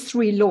his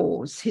three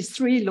laws. His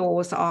three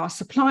laws are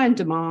supply and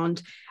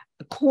demand,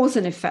 cause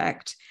and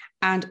effect,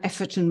 and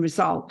effort and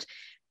result.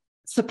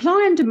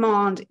 Supply and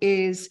demand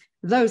is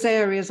those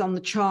areas on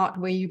the chart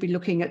where you'd be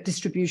looking at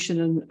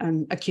distribution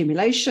and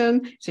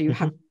accumulation. So you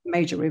have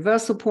major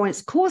reversal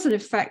points. Cause and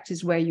effect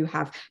is where you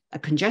have a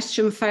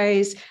congestion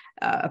phase.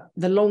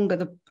 The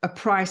longer a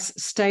price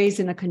stays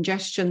in a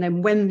congestion,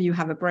 then when you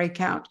have a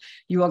breakout,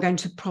 you are going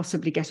to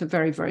possibly get a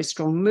very, very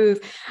strong move.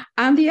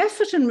 And the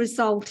effort and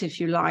result, if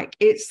you like,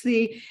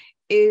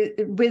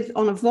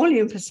 on a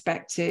volume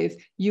perspective,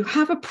 you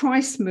have a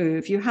price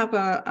move, you have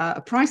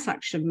a price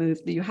action move,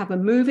 you have a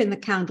move in the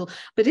candle,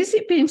 but is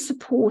it being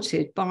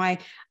supported by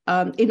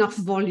enough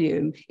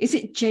volume? Is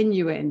it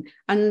genuine?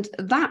 And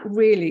that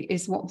really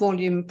is what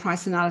volume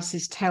price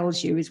analysis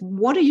tells you, is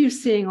what are you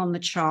seeing on the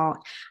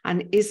chart,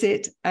 and is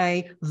it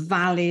a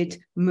valid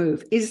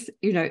move? Is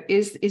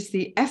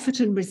the effort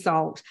and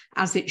result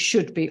as it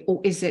should be, or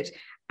is it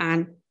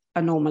an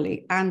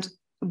anomaly? And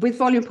with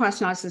volume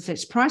price analysis,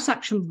 it's price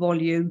action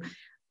volume.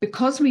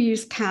 Because we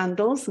use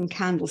candles and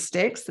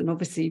candlesticks, and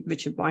obviously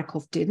Richard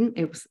Wyckoff didn't,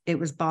 it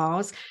was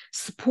bars,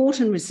 support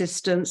and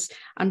resistance,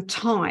 and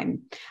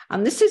time.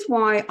 And this is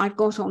why I've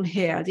got on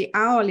here the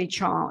hourly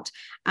chart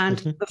and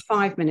the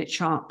 5-minute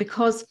chart,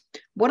 because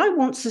what I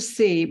want to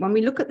see when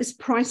we look at this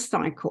price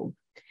cycle,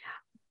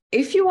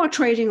 if you are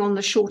trading on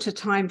the shorter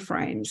time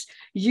frames,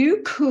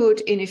 you could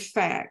in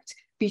effect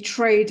be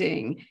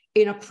trading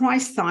in a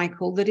price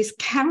cycle that is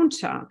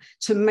counter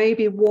to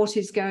maybe what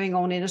is going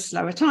on in a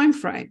slower time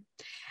frame.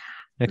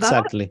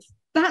 Exactly.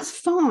 That's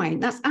fine.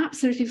 That's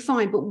absolutely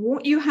fine. But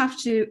what you have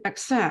to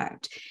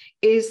accept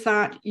is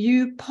that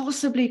you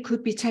possibly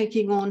could be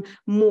taking on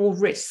more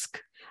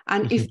risk.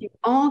 And if you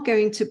are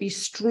going to be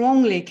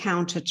strongly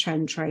counter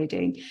trend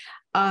trading,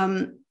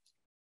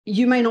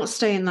 you may not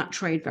stay in that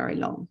trade very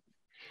long.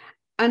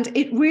 And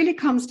it really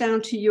comes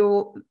down to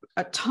your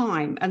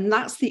time. And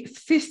that's the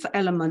fifth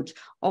element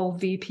of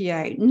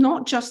VPA,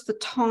 not just the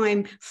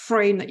time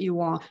frame that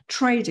you are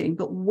trading,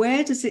 but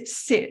where does it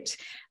sit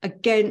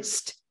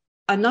against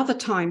another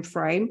time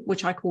frame,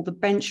 which I call the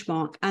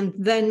benchmark. And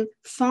then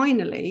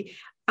finally,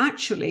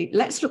 actually,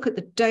 let's look at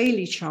the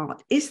daily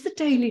chart. Is the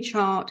daily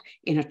chart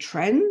in a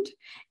trend?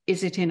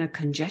 Is it in a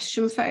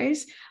congestion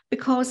phase?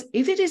 Because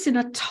if it is in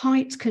a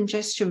tight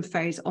congestion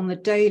phase on the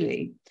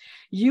daily,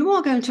 you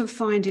are going to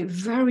find it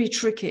very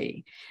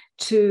tricky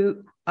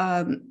to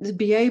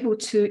be able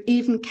to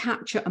even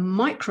capture a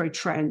micro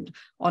trend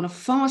on a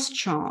fast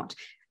chart.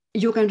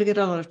 You're going to get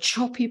a lot of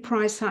choppy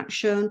price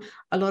action,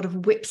 a lot of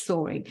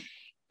whipsawing.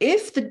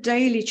 If the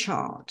daily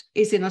chart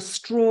is in a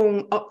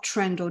strong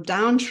uptrend or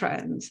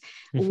downtrend,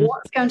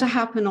 what's going to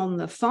happen on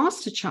the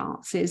faster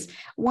charts is,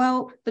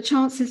 well, the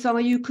chances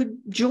are you could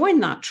join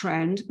that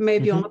trend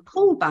maybe on a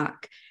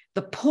pullback.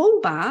 The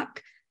pullback,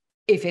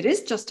 if it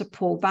is just a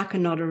pullback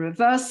and not a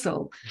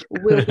reversal,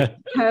 will be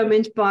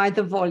determined by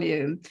the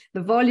volume.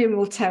 The volume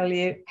will tell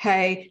you,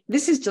 hey,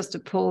 this is just a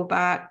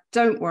pullback,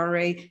 don't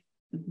worry.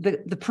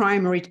 The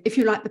primary, if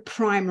you like, the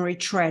primary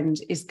trend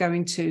is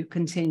going to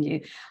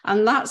continue.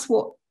 And that's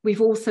what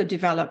we've also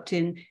developed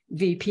in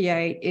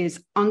VPA,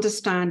 is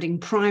understanding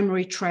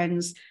primary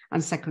trends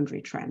and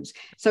secondary trends.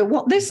 So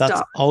what this does...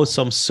 That's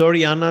awesome.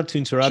 Sorry, Anna, to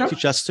interrupt you,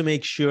 just to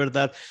make sure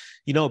that,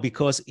 you know,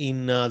 because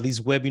in this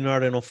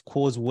webinar, and of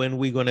course, when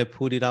we're going to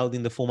put it out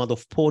in the format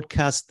of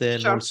podcast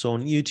and also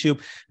on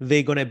YouTube,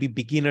 they're going to be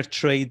beginner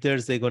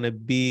traders, they're going to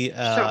be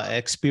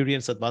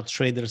experienced advanced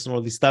traders and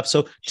all this stuff.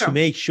 So to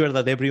make sure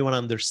that everyone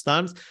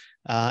understands,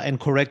 and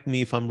correct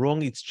me if I'm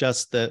wrong, it's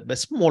just a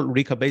small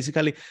recap,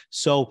 basically.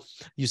 So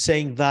you're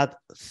saying that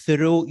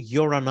through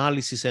your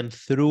analysis and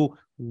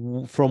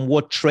from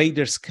what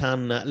traders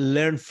can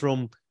learn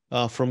from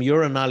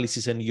your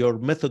analysis and your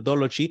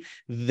methodology,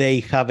 they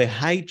have a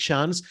high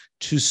chance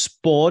to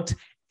spot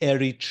a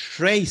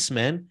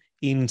retracement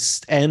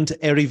and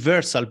a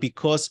reversal,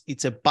 because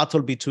it's a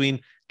battle between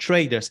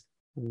traders.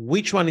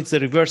 Which one is the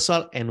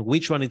reversal and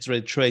which one is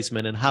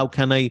retracement, and how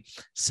can I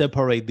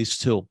separate these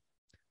two?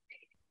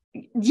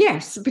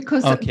 Yes,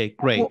 because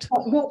great.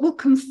 What will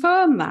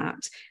confirm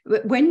that,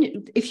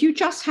 if you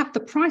just have the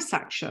price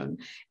action,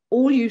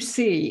 all you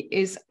see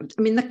is,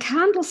 I mean, the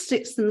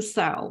candlesticks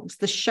themselves,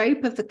 the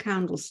shape of the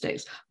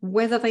candlesticks,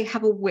 whether they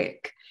have a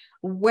wick,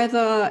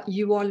 whether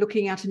you are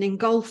looking at an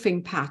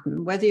engulfing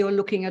pattern, whether you're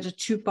looking at a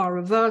 2-bar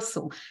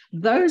reversal,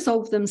 those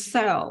of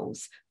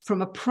themselves,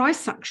 from a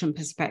price action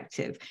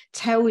perspective,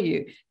 tell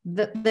you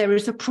that there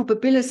is a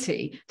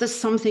probability that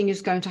something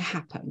is going to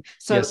happen.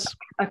 So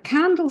a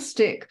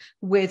candlestick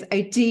with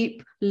a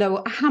deep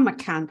lower hammer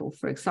candle,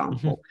 for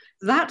example,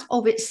 that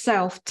of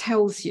itself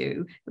tells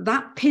you,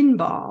 that pin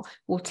bar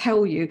will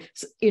tell you,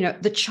 you know,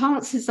 the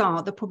chances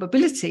are, the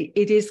probability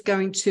it is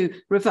going to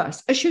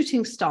reverse. A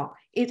shooting star,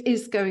 it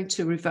is going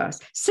to reverse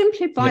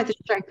simply by the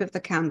shape of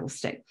the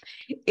candlestick.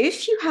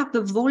 If you have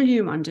the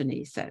volume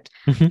underneath it,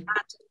 and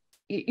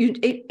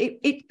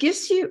it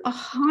gives you a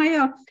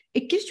higher,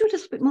 it gives you a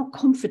little bit more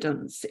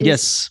confidence.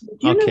 Yes.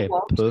 You know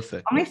what?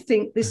 Perfect. I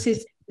think this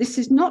is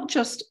not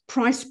just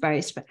price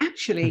based, but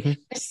actually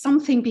there's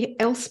something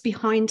else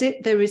behind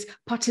it. There is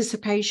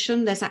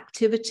participation, there's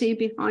activity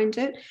behind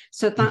it.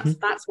 So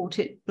that's what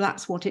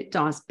it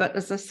does. But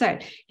as I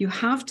said, you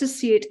have to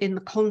see it in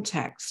the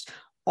context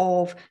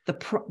of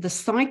the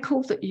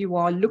cycle that you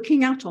are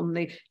looking at on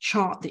the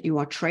chart that you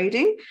are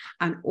trading,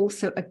 and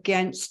also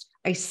against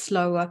a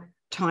slower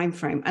time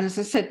frame. And as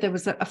I said, there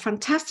was a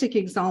fantastic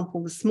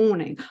example this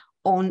morning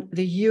on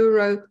the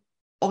Euro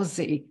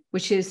Aussie,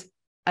 which is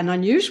an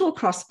unusual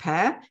cross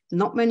pair.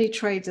 Not many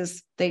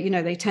traders,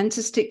 they tend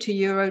to stick to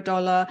euro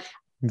dollar.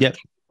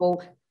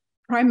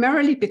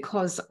 Primarily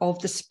because of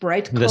the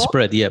spread. The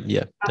spread,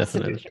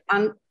 definitely.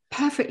 And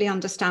perfectly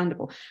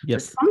understandable.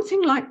 But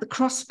something like the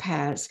cross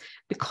pairs,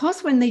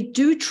 because when they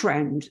do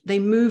trend, they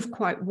move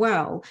quite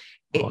well.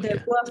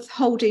 They're worth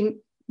holding.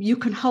 You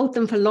can hold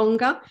them for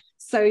longer.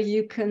 So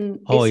you can.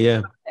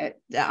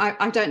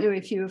 I don't know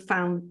if you have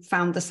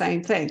found the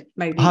same thing.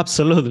 Maybe.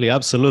 Absolutely.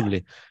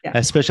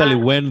 Especially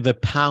when the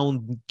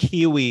pound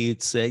kiwi,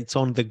 it's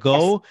on the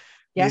go.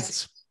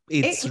 Yes.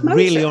 It's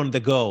really on the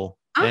go.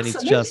 Absolutely. And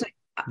it's just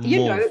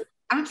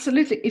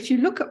absolutely. If you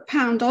look at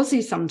pound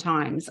Aussie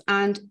sometimes,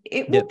 and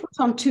it will put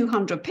on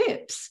 200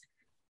 pips.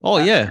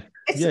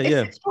 It's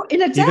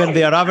in a day. Even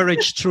their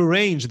average true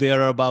range, they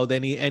are about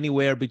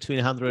anywhere between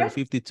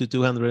 150 to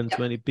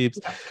 220 pips.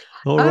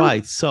 All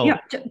right. So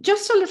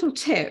just a little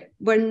tip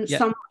when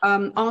some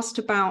asked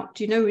about,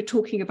 we're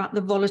talking about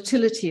the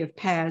volatility of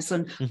pairs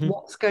and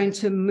what's going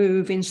to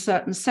move in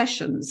certain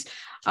sessions.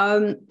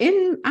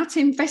 At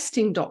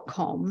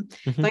investing.com,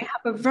 they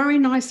have a very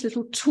nice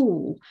little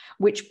tool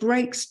which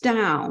breaks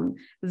down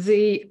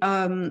the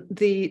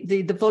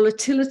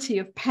volatility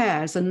of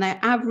pairs and their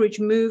average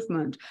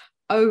movement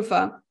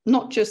over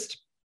not just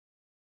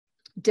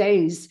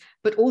days,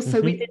 but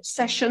also within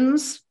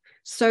sessions.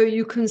 So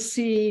you can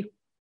see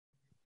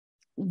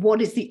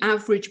what is the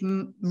average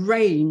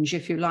range,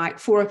 if you like,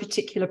 for a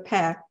particular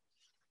pair.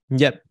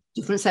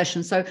 Different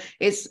sessions. So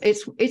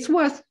it's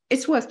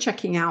worth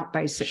checking out,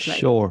 basically.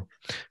 Sure.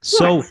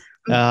 So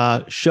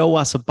show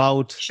us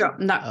about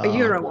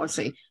Euro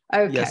Aussie.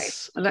 Okay.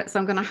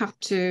 I'm going to have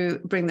to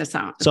bring this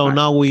out. So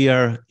now we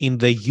are in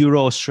the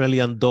Euro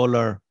Australian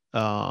dollar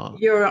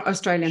Euro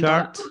Australian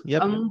chart. dollar.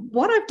 Yep.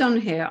 What I've done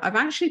here, I've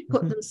actually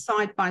put them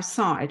side by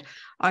side.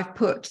 I've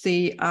put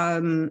the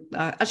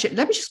actually,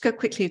 let me just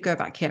quickly go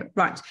back here.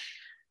 Right.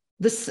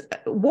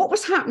 What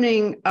was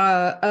happening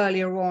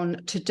earlier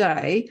on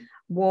today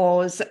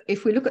was,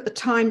 if we look at the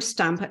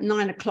timestamp at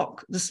 9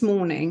 o'clock this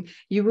morning,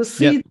 you will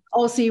see the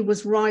Aussie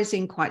was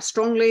rising quite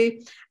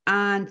strongly,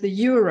 and the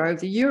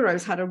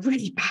Euro's had a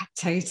really bad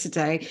day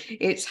today.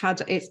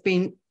 It's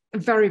been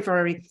very,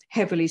 very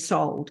heavily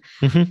sold,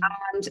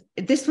 and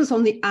this was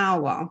on the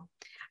hour.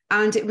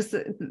 And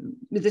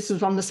this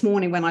was on this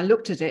morning when I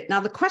looked at it.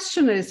 Now, the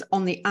question is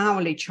on the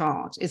hourly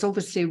chart is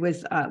obviously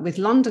with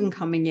London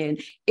coming in,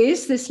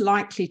 is this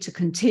likely to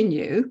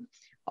continue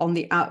on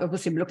the,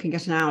 obviously looking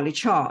at an hourly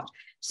chart.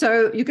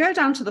 So you go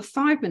down to the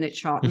 5-minute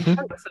chart and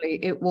hopefully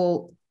it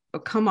will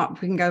come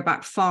up. We can go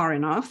back far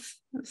enough.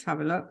 Let's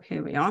have a look.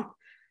 Here we are.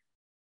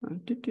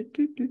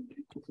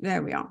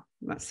 There we are.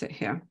 That's it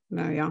here.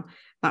 There we are.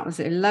 That was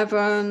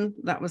 11.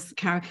 That was the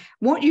carry.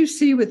 What you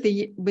see with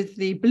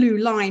the blue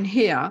line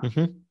here,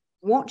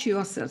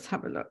 let's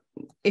have a look.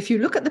 If you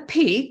look at the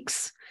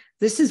peaks,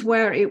 this is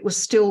where it was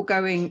still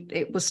going,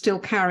 it was still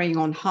carrying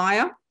on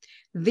higher.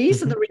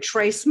 These are the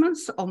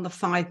retracements on the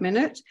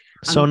 5-minute.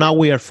 So now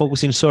we are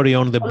focusing, sorry,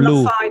 on the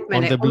blue,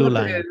 on the blue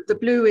line. The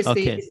blue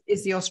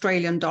is the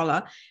Australian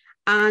dollar.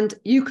 And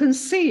you can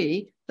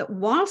see that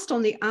whilst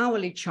on the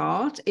hourly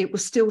chart, it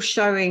was still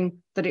showing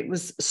that it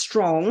was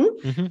strong.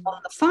 On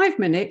the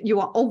 5-minute, you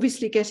are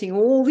obviously getting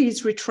all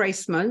these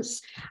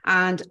retracements.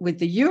 And with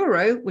the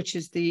euro, which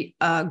is the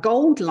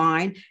gold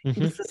line, it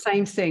was the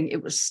same thing.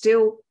 It was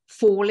still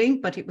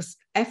falling, but it was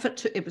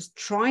it was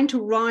trying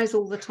to rise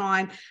all the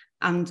time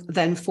and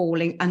then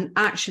falling. And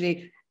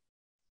actually,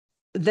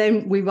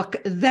 then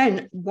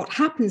what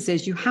happens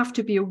is you have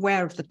to be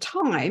aware of the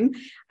time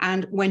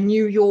and when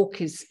New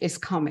York is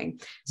coming.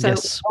 So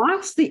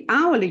whilst the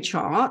hourly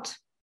chart,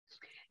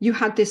 you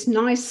had this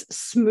nice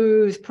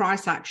smooth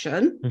price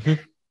action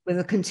with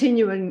a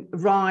continuing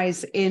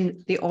rise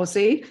in the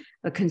Aussie,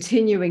 a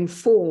continuing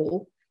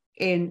fall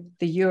in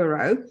the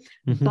euro.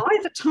 By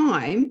the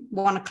time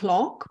 1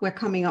 o'clock, we're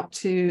coming up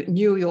to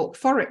New York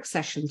Forex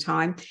session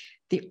time,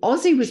 the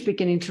Aussie was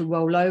beginning to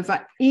roll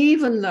over,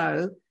 even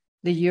though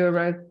the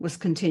euro was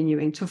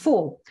continuing to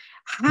fall.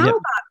 How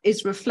that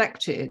is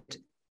reflected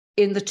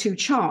in the two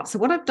charts. So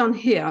what I've done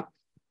here,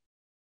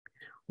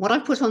 what I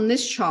put on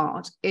this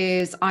chart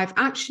is I've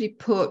actually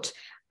put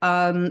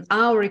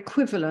our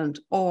equivalent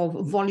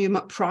of volume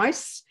at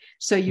price.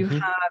 So you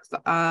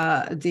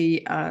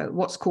have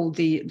what's called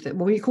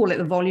we call it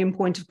the volume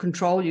point of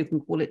control. You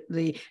can call it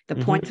the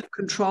point of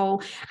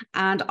control.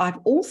 And I've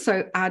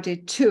also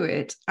added to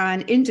it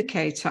an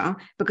indicator,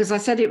 because I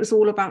said it was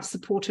all about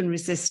support and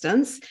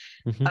resistance.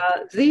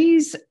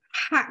 These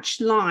hatched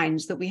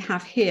lines that we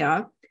have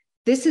here,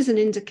 this is an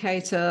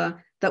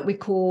indicator that we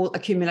call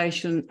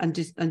accumulation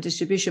and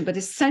distribution. But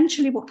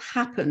essentially what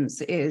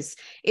happens is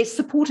it's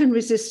support and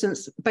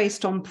resistance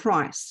based on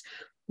price.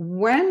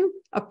 When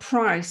a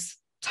price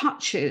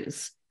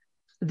touches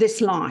this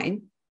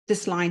line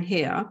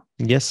here,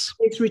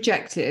 it's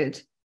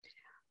rejected,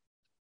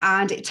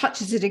 and it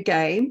touches it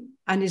again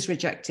and is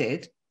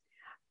rejected,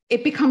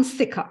 it becomes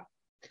thicker.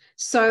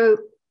 So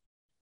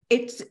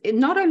it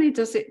not only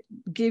does it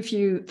give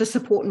you the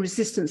support and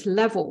resistance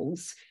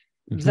levels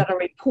that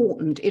are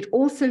important, it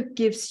also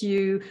gives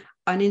you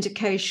an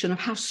indication of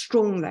how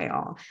strong they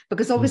are,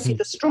 because obviously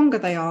the stronger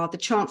they are, the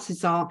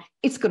chances are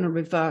it's going to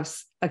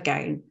reverse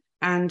again.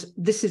 And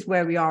this is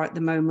where we are at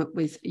the moment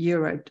with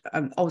Euro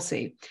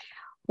Aussie.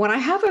 What I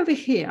have over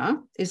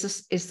here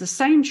is the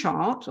same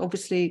chart,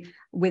 obviously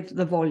with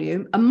the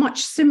volume, a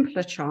much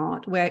simpler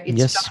chart where it's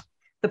just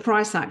the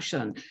price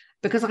action.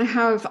 Because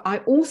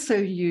I also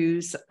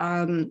use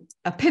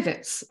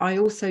pivots. I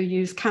also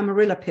use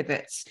Camarilla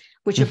pivots,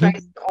 which are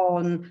based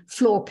on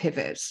floor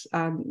pivots.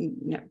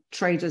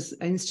 Traders,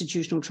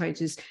 institutional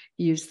traders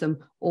use them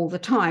all the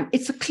time.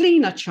 It's a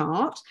cleaner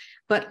chart,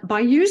 but by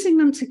using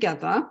them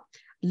together,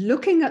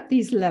 looking at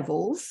these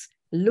levels,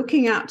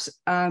 looking at,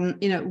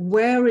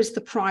 where is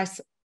the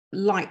price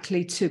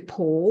likely to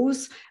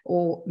pause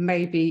or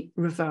maybe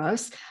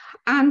reverse.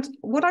 And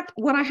what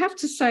I have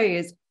to say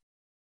is,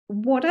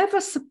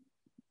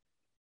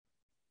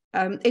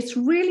 it's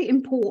really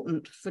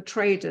important for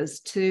traders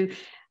to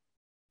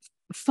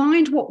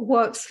find what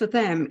works for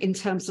them in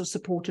terms of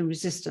support and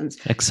resistance.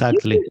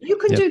 Exactly. You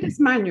can do this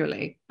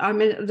manually. I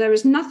mean, there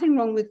is nothing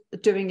wrong with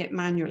doing it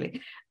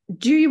manually.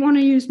 Do you want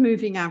to use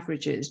moving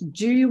averages?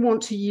 Do you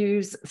want to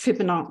use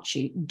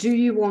Fibonacci? Do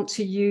you want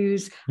to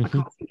use, I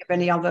can't think of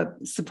any other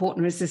support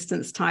and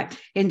resistance type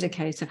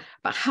indicator,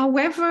 but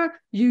however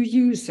you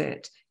use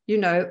it,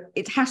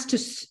 it has to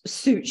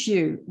suit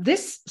you.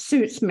 This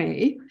suits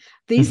me.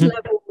 These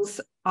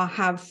levels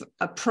have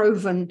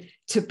proven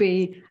to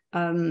be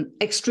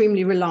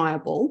extremely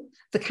reliable.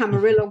 The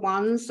Camarilla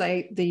ones,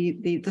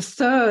 the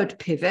third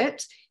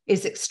pivot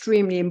is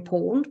extremely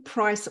important.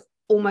 Price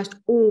almost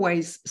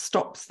always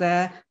stops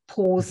there,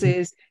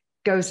 pauses,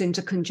 goes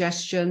into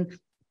congestion,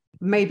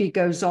 maybe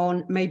goes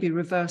on, maybe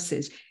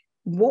reverses.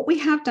 what we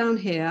have down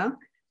here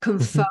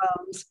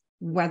confirms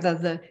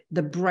whether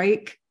the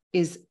break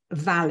is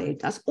valid.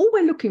 That's all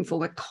we're looking for.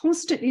 We're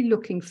constantly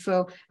looking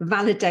for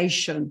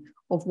validation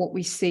of what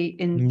we see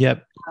in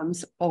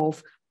terms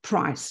of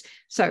price.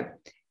 So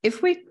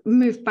if we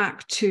move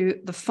back to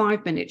the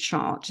 5-minute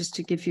chart, just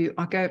to give you,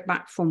 I'll go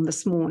back from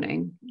this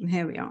morning.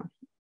 Here we are.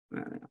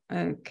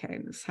 Okay,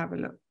 let's have a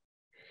look.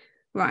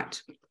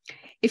 Right.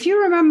 If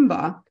you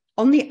remember,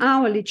 on the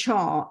hourly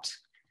chart,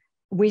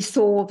 we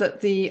saw that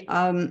the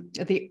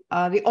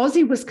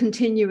Aussie was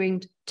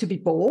continuing to be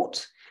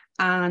bought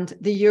and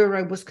the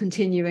euro was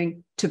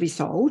continuing to be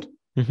sold.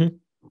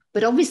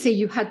 But obviously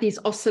you had these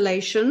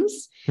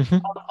oscillations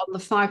on the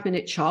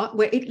 5-minute chart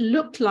where it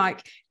looked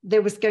like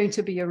there was going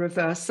to be a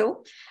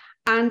reversal.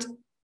 And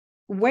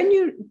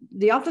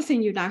the other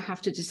thing you now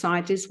have to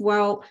decide is,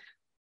 well,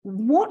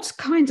 what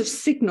kind of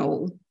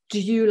signal do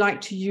you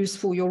like to use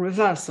for your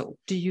reversal?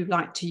 Do you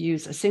like to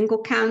use a single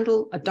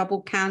candle, a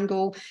double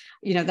candle?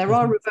 You know, there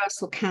are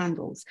reversal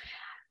candles.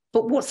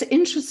 But what's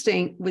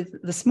interesting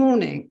with this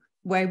morning,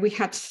 where we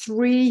had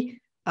three,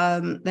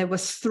 there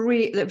was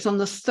on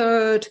the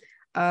third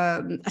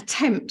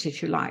attempt,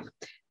 if you like.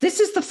 This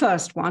is the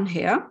first one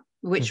here,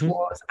 which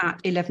was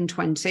at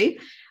 11:20,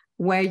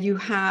 where you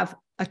have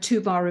a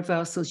 2-bar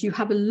reversals. You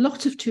have a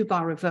lot of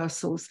 2-bar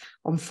reversals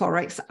on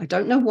Forex. I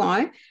don't know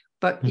why,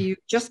 but you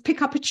just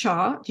pick up a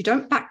chart. You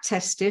don't back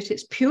test it.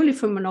 It's purely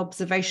from an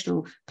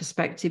observational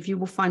perspective. You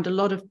will find a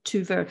lot of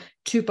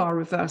 2-bar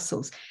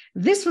reversals.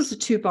 This was a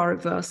 2-bar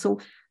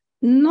reversal.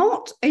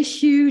 Not a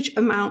huge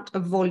amount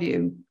of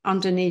volume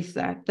underneath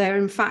there. They're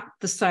in fact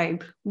the same.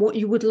 What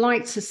you would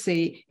like to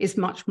see is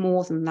much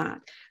more than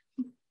that.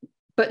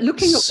 But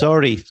looking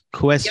at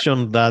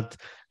question that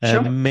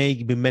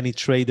maybe many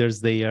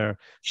traders they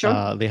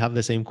have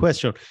the same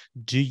question.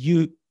 Do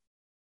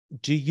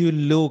you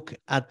look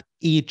at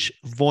each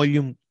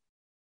volume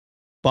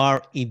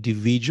bar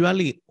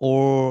individually,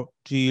 or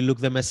do you look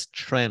them as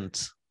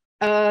trends?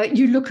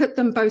 You look at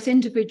them both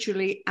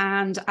individually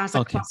and as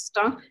a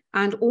cluster.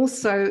 And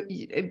also,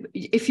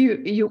 if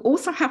you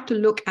also have to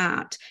look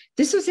at,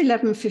 this was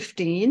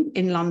 11:15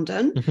 in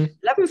London.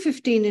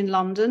 11:15 in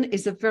London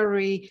is a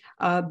very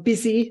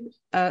busy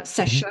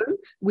session.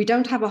 We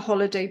don't have a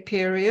holiday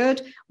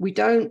period. We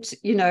don't,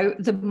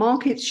 the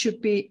markets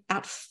should be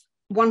at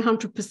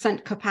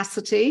 100%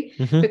 capacity,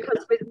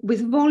 because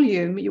with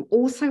volume,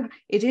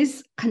 it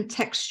is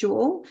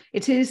contextual.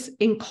 It is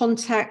in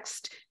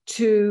context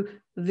to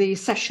the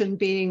session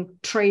being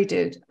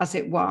traded, as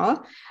it were.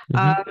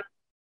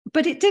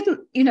 But it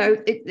didn't,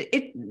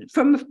 it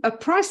from a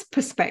price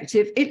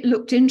perspective, it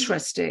looked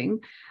interesting.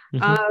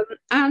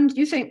 And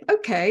you think,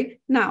 okay,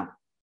 now,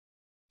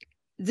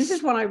 this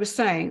is what I was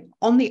saying.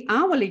 On the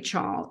hourly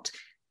chart,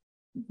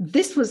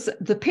 this was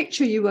the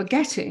picture you were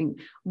getting,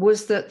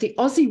 was that the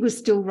Aussie was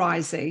still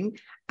rising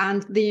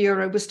and the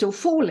euro was still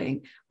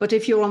falling. But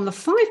if you're on the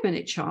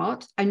 5-minute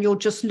chart and you're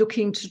just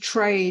looking to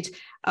trade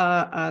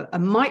a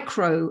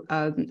micro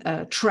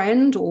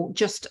trend, or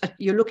just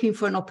you're looking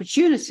for an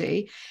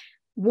opportunity,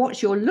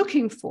 what you're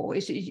looking for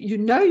is,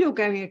 you're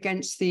going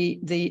against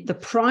the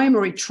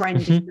primary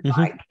trend, if you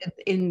like,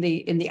 in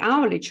the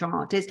hourly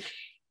chart.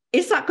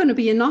 Is that going to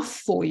be enough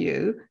for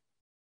you?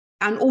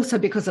 And also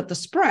because of the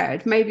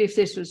spread, maybe if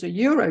this was a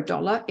euro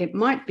dollar, it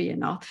might be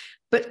enough.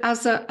 But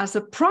as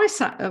a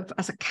price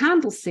as a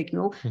candle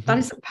signal, that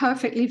is a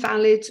perfectly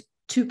valid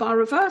 2-bar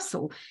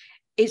reversal.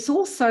 It's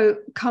also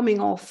coming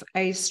off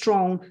a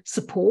strong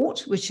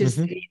support, which is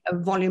the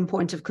volume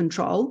point of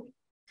control.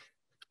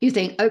 You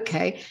think,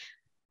 okay,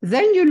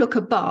 then you look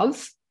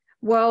above.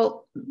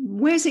 Well,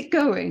 where's it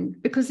going?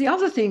 Because the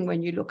other thing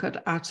when you look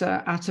at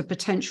a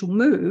potential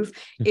move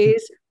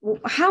is,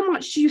 how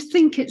much do you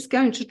think it's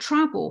going to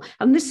travel?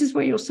 And this is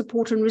where your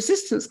support and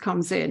resistance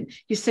comes in.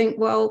 You think,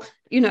 well,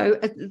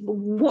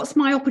 what's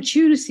my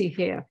opportunity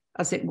here,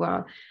 as it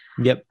were?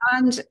 Yep.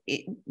 And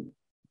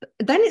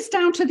then it's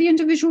down to the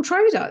individual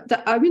trader.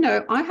 That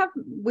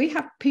we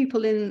have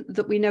people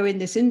that we know in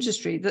this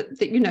industry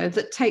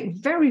that take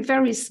very,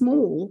 very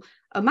small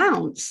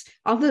amounts.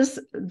 Others,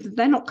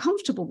 they're not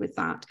comfortable with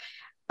that.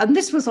 And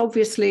this was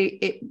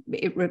obviously,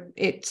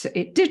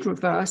 it did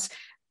reverse,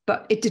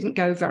 but it didn't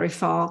go very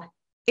far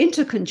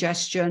into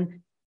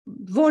congestion.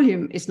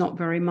 Volume is not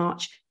very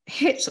much.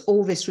 Hits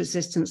all this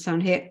resistance down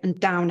here, and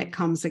down it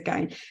comes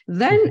again.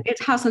 Then it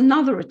has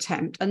another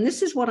attempt. And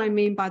this is what I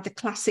mean by the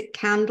classic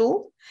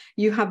candle.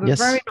 You have a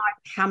very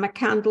nice hammer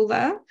candle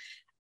there,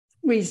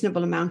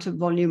 reasonable amount of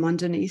volume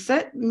underneath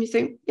it. And you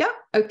think, yeah,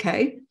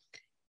 okay.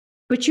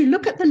 But you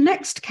look at the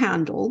next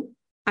candle,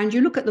 and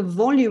you look at the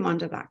volume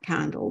under that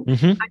candle,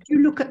 and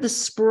you look at the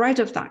spread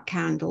of that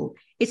candle.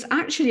 It's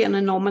actually an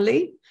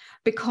anomaly,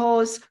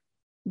 because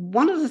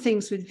one of the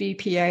things with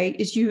VPA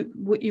is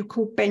what you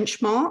call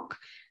benchmark.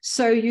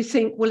 So you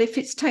think, well, if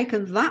it's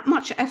taken that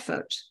much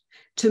effort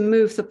to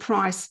move the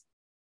price,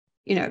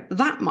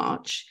 that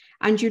much,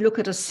 and you look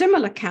at a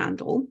similar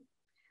candle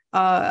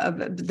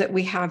that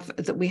we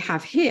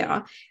have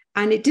here,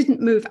 and it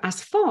didn't move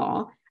as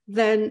far,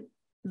 then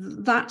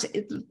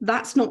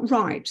that's not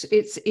right.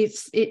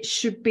 It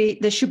should be,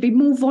 there should be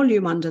more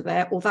volume under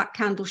there, or that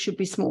candle should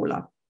be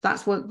smaller.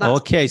 That's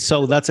okay.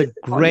 So that's a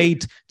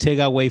great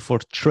takeaway for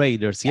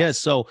traders. Yes.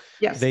 So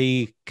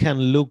they can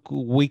look.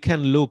 We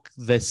can look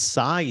the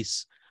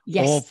size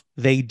of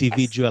the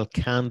individual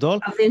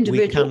candle.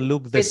 We can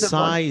look the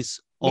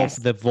size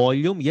of the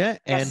volume. Yeah.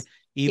 And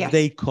if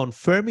they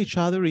confirm each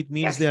other, it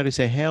means there is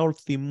a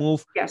healthy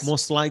move,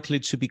 most likely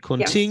to be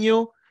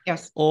continue.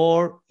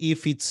 Or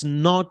if it's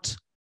not,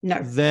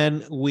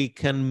 then we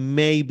can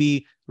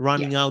maybe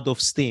running out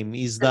of steam.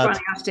 Is that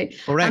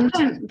correct? And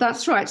then,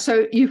 that's right.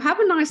 So you have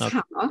a nice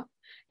hammer.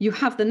 You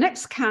have the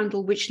next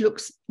candle, which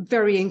looks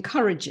very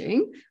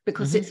encouraging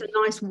because it's a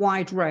nice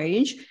wide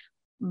range,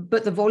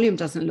 but the volume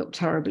doesn't look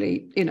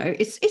terribly,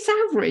 it's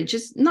average.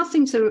 It's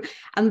nothing to,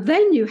 and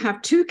then you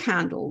have two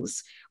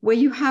candles where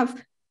you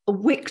have a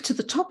wick to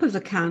the top of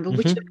the candle,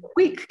 which are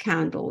weak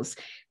candles.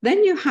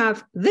 Then you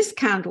have this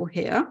candle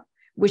here,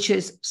 which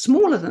is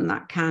smaller than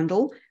that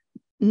candle,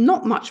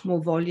 not much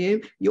more volume.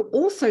 You're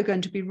also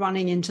going to be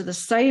running into the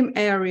same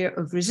area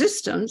of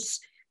resistance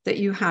that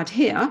you had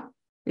here.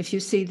 If you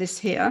see this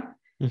here,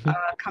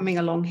 coming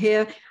along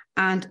here,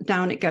 and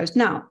down it goes.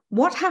 Now,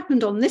 what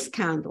happened on this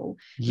candle?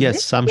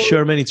 Yes, I'm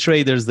sure many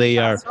traders, they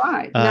are.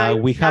 Right.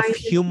 We have a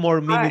few more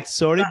minutes,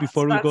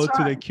 before we go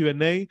to the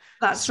Q&A.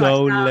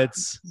 So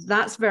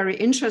that's very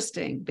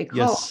interesting,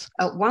 because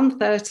at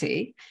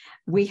 1:30,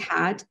 we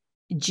had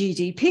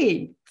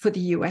GDP for the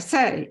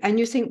USA. And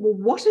you think, well,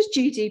 what has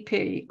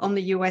GDP on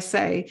the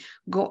USA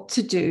got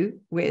to do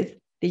with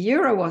the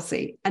Euro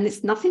Aussie? And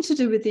it's nothing to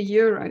do with the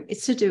Euro,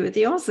 it's to do with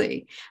the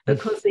Aussie,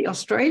 because the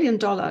Australian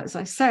dollar, as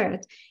I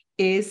said,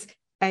 is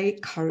a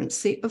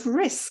currency of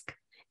risk.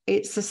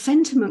 It's a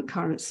sentiment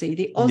currency.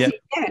 The Aussie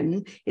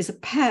yen is a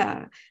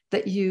pair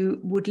that you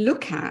would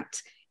look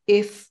at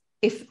if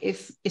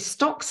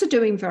stocks are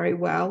doing very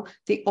well,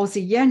 the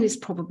Aussie yen is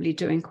probably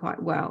doing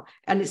quite well,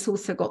 and it's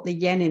also got the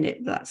yen in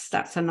it.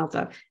 That's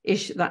another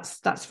issue.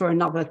 That's for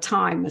another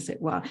time, as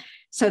it were.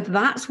 So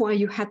that's why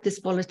you had this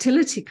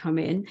volatility come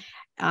in.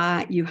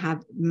 You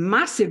have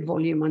massive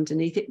volume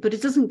underneath it, but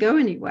it doesn't go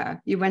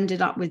anywhere. You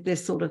ended up with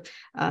this sort of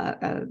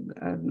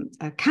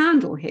a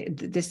candle here,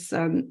 this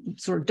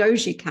sort of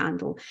doji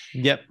candle.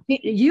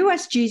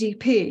 US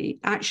GDP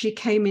actually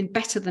came in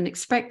better than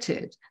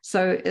expected.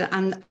 So,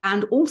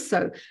 and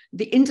also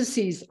the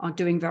indices are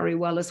doing very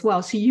well as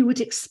well. So you would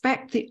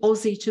expect the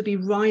Aussie to be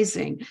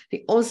rising.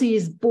 The Aussie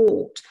is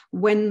bought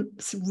when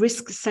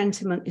risk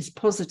sentiment is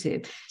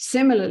positive.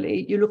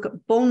 Similarly, you look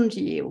at bond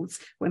yields.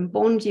 When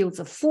bond yields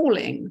are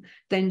falling,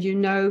 then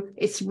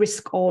it's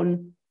risk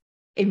on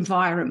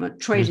environment,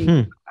 trading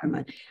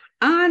environment.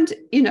 And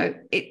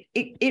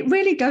it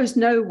really goes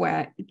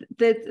nowhere.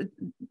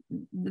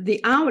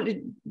 The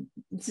hourly,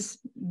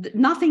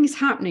 nothing is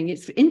happening.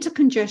 It's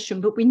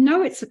intercongestion, but we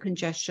know it's a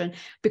congestion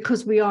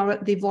because we are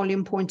at the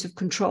volume point of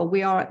control.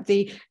 We are at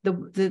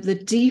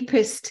the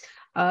deepest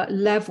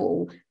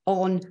level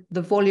on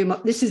the volume.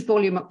 This is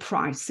volume at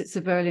price. It's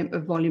a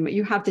volume.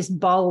 You have this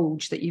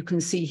bulge that you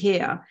can see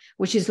here,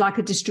 which is like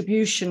a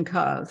distribution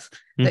curve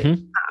that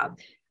you have.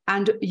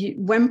 And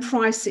when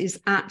price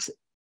is at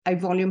a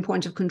volume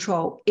point of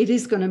control, it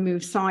is going to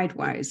move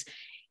sideways.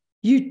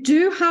 You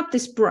do have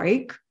this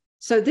break.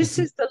 So this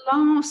is the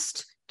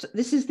last.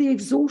 This is the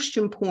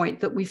exhaustion point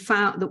that we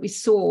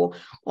saw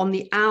on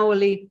the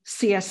hourly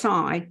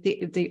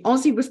CSI. The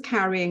Aussie was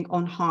carrying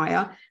on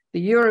higher. The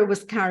Euro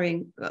was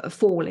carrying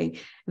falling.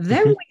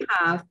 Then we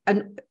have,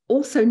 and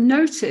also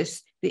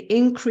notice the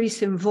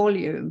increase in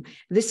volume.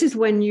 This is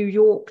when New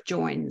York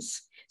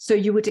joins. So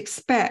you would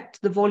expect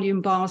the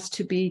volume bars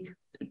to be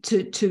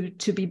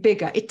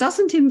bigger. It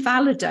doesn't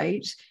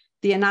invalidate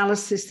the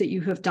analysis that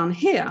you have done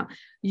here.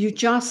 You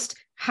just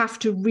have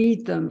to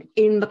read them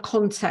in the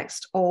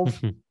context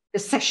of the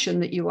session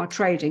that you are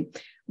trading.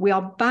 We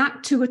are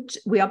back to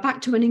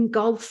an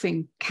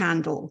engulfing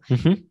candle.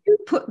 You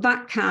put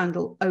that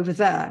candle over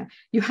there,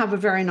 you have a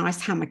very nice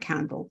hammer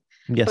candle.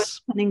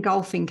 Yes. But an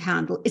engulfing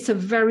candle. It's a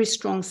very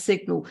strong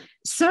signal,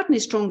 certainly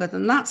stronger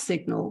than that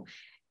signal.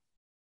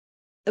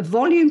 The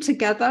volume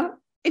together,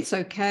 it's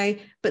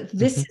okay, but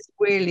this is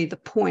really the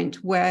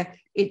point where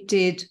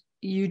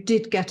you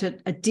did get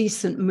a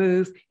decent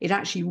move. It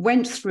actually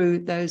went through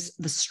the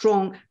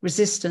strong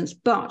resistance,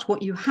 but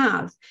what you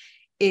have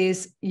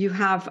is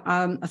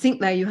I think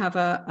there you have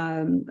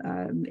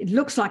it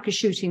looks like a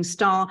shooting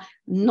star,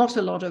 not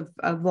a lot of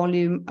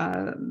volume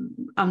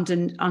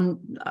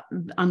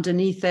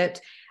underneath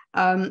it.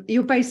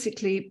 You're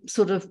basically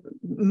sort of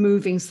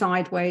moving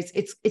sideways.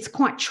 It's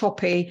quite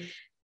choppy.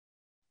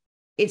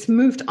 It's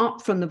moved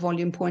up from the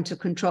volume point of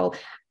control.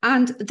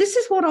 And this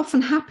is what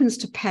often happens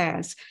to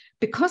pairs.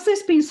 Because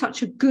there's been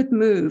such a good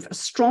move, a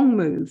strong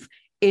move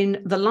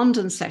in the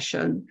London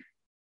session,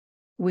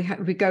 we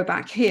go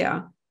back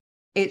here.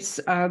 It's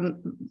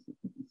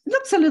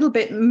looks a little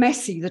bit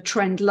messy, the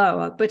trend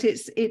lower, but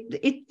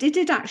it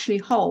did actually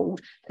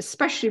hold,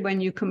 especially when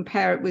you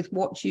compare it with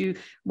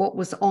what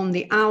was on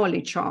the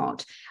hourly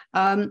chart.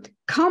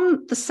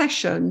 Come the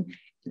session,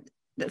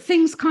 that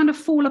things kind of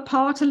fall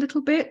apart a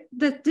little bit.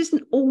 There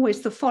isn't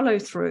always the follow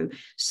through.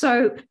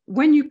 So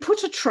when you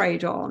put a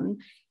trade on,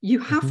 you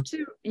have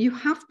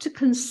to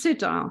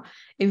consider,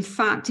 in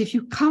fact, if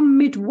you come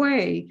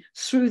midway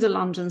through the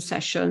London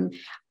session,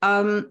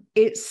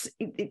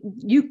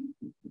 you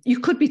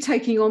could be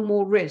taking on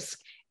more risk.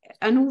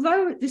 And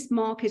although this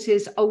market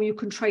is, you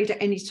can trade at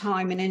any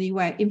time in any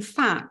way, in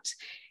fact,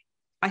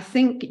 I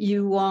think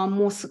you are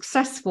more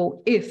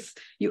successful if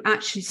you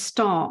actually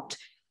start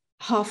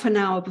half an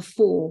hour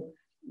before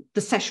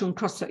the session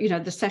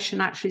the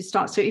session actually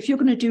starts. So if you're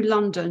going to do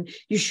London,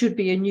 you should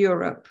be in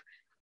Europe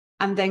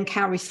and then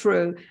carry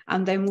through.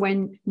 And then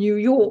when New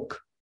York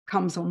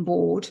comes on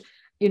board,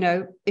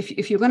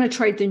 if you're going to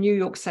trade the New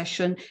York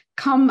session,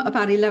 come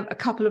about a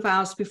couple of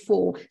hours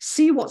before,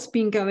 see what's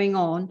been going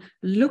on,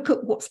 look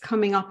at what's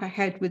coming up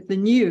ahead with the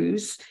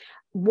news,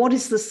 what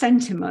is the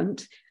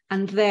sentiment,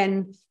 and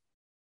then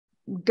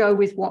go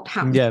with what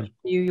happens in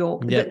New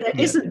York. There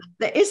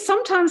is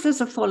sometimes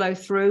there's a follow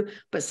through,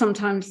 but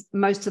sometimes,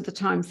 most of the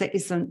times, there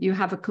isn't. You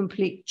have a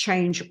complete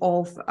change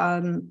of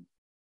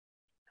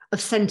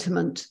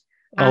sentiment.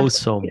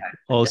 Awesome.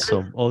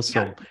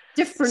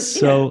 Different.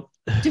 So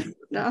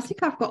I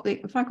think I've got the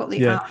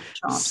chart.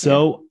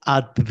 So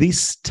at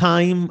this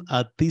time,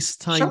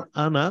 Sure.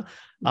 Anna,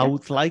 I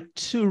would like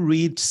to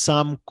read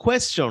some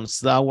questions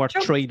that our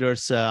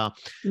traders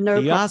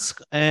ask.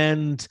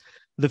 And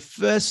the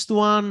first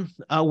one,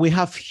 we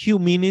have few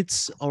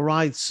minutes, all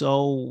right,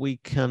 so we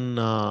can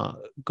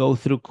go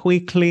through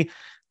quickly.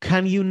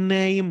 Can you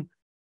name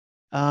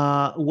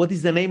what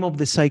is the name of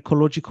the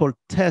psychological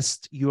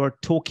test you are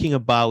talking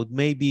about?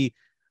 Maybe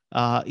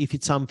if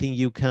it's something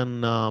you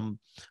can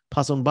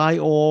pass on by,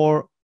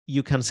 or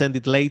you can send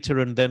it later,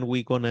 and then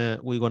we're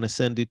gonna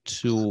send it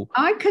to.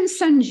 I can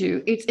send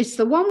you. It's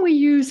the one we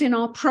use in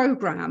our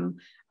program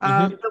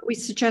that we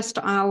suggest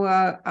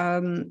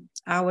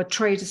our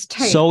traders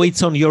take. So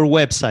it's on your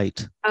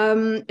website?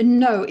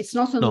 No, it's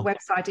not on the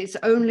website. It's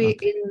only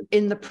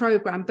in the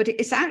program, but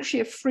it's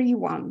actually a free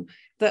one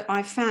that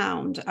I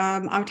found.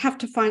 I'd have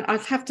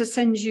to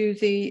send you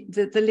the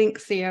link,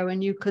 Theo,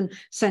 and you can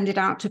send it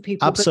out to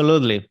people.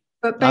 Absolutely.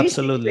 But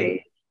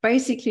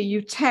basically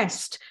you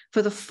test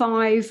for the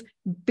 5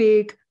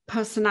 big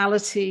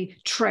personality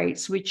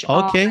traits, which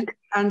are,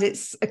 and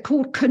it's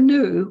called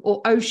canoe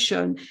or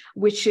ocean,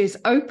 which is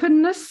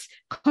openness,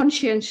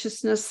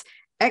 conscientiousness,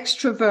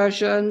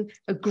 extroversion,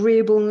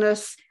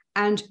 agreeableness,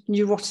 and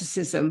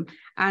neuroticism.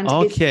 And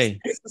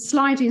it's a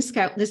sliding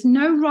scale. There's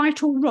no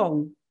right or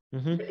wrong.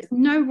 There's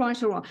no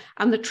right or wrong.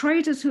 And the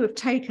traders who have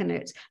taken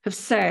it have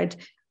said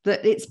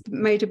that it's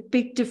made a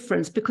big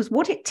difference, because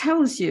what it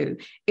tells you,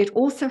 it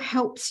also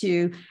helps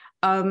you.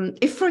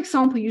 If, for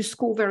example, you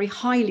score very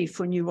highly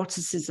for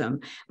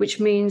neuroticism, which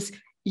means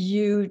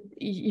you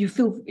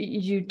feel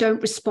you don't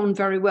respond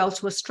very well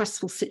to a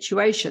stressful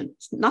situation.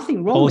 There's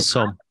nothing wrong with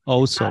that.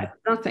 Awesome.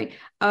 Nothing.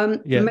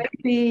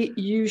 Maybe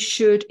you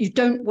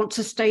don't want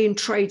to stay in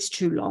trades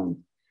too long,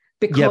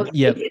 because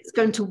it's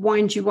going to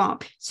wind you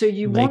up. So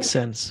you want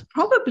to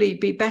probably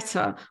be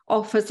better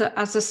off as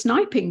a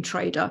sniping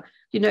trader,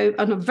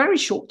 on a very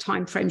short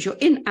time frames. You're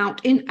in,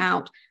 out,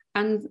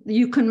 and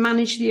you can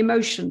manage the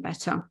emotion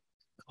better.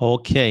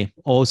 Okay,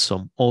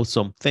 awesome.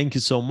 Thank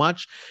you so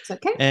much. It's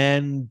okay.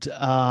 And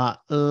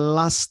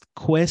last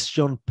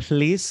question,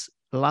 please.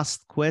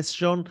 Last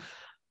question.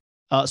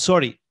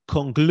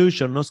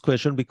 Conclusion, not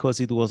question,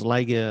 because it was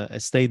like a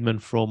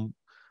statement from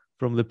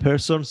the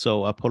person.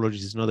 So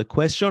apologies, it's not a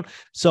question.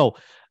 So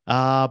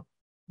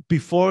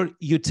before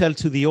you tell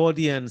to the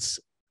audience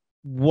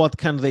what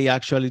can they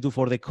actually do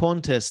for the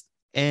contest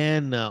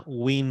and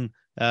win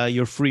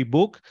your free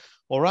book.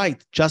 All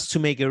right, just to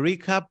make a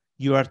recap,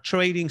 you are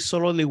trading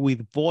solely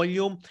with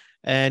volume,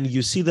 and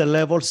you see the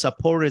levels: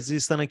 support,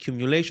 resistance,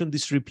 accumulation,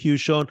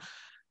 distribution,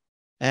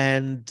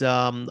 and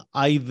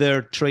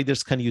either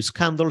traders can use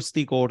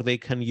candlestick or they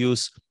can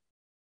use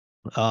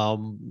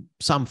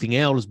something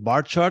else,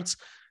 bar charts,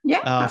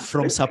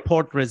 from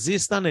support,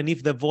 resistance. And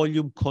if the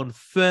volume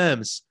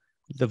confirms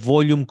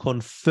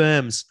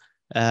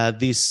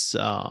this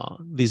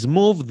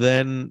move,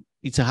 then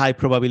it's a high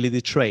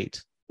probability trade.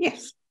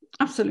 Yes,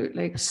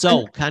 absolutely. So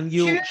and can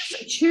you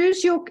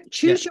choose your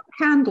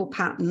candle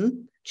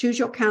pattern? Choose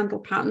your candle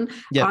pattern.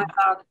 Either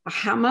a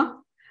hammer,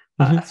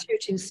 a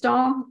shooting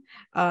star,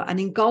 an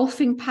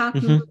engulfing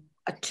pattern,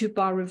 a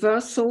 2-bar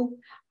reversal.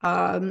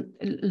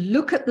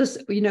 Look at this,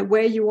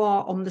 where you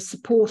are on the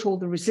support or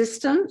the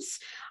resistance.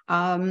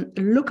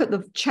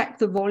 Check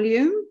the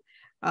volume.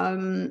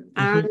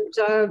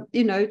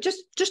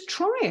 Just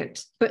try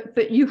it,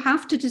 but you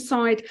have to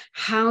decide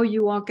how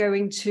you are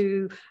going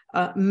to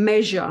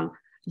measure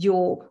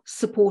your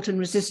support and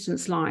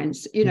resistance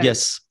lines.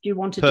 If you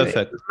want to do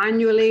it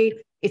manually,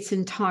 it's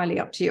entirely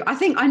up to you. I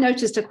think I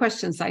noticed a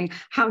question saying,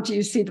 how do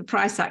you see the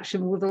price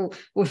action with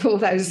all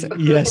those?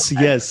 Yes.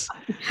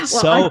 Well,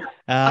 So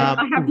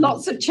I have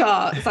lots of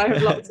charts.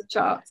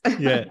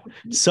 Yeah.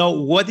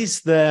 So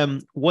what's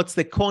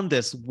the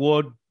contest?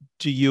 What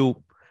do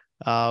you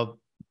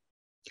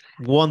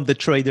want the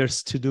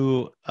traders to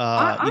do?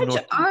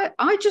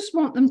 I just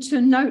want them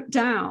to note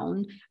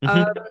down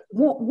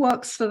what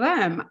works for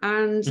them,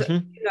 and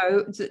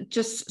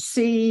just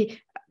see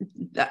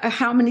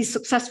how many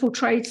successful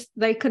trades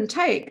they can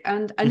take,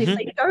 and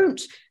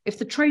if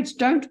the trades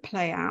don't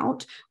play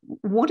out,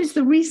 what is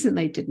the reason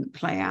they didn't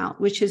play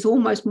out, which is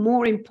almost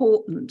more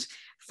important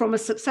from a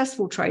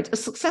successful trade. A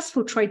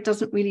successful trade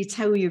doesn't really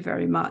tell you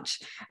very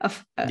much.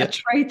 A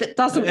trade that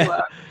doesn't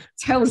work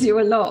tells you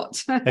a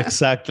lot.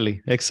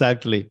 Exactly.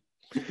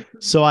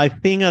 So I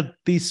think at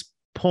this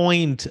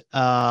point,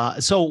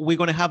 so we're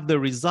going to have the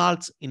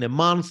results in a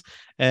month,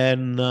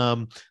 and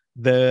I'm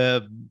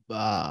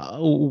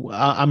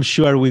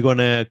sure we're going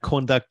to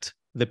contact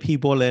the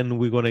people, and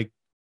we're going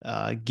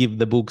to give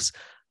the books,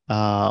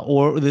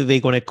 or they're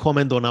going to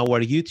comment on our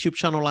YouTube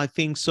channel, I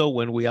think so,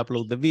 when we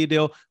upload the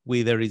video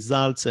with the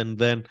results, and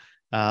then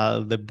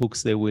the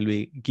books, they will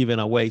be given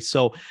away.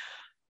 So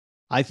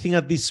I think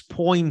at this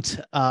point,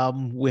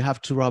 we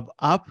have to wrap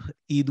up.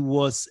 It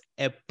was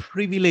a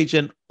privilege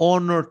and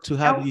honor to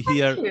have you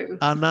here, you.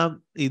 Anna.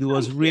 It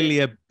was really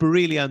a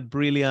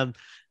brilliant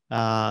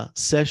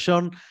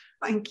session.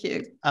 Thank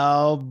you.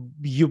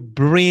 You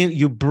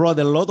brought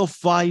a lot of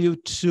value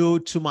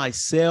to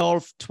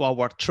myself, to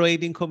our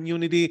trading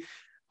community.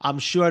 I'm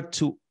sure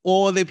to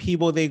all the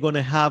people, they're going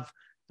to have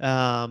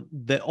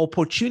the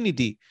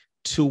opportunity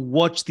to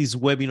watch this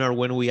webinar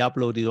when we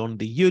upload it on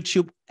the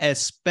YouTube,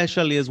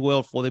 especially as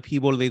well for the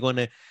people, they're going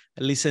to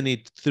listen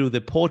it through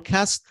the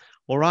podcast.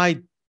 All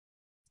right.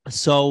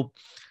 So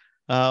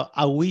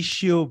I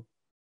wish you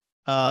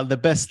the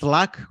best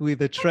luck with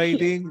the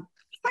trading.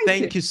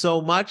 Thank you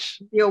so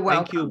much. You're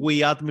welcome. Thank you.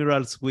 We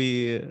Admirals,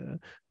 we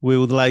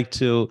would like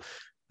to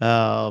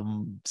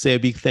say a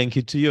big thank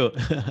you to you.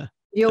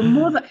 You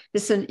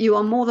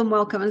are more than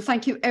welcome. And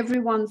thank you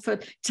everyone for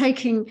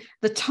taking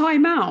the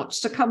time out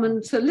to come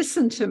and to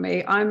listen to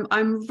me.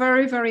 I'm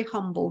very, very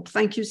humbled.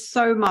 Thank you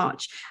so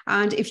much.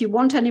 And if you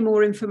want any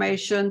more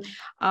information,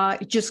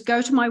 just go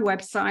to my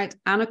website,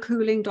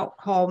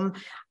 annacouling.com.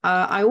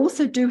 I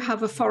also do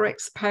have a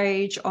Forex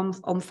page on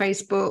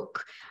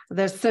Facebook.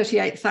 There's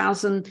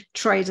 38,000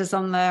 traders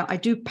on there. I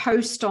do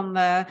post on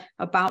there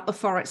about the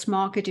Forex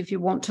market. If you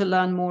want to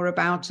learn more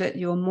about it,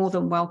 you're more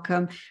than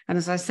welcome. And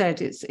as I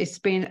said, it's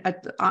been,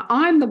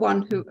 I'm the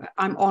one who,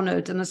 I'm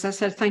honored. And as I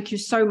said, thank you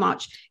so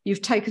much.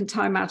 You've taken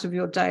time out of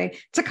your day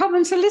to come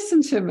and to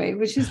listen to me,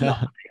 which is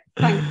lovely.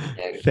 Thank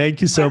you.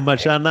 Thank you so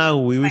much, Anna.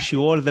 We wish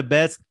you all the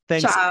best.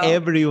 Thanks,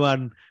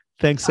 everyone.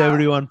 Thanks,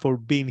 everyone, for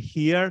being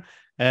here.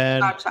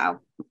 And ciao.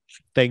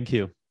 Thank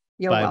you.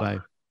 You're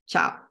welcome.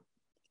 Ciao.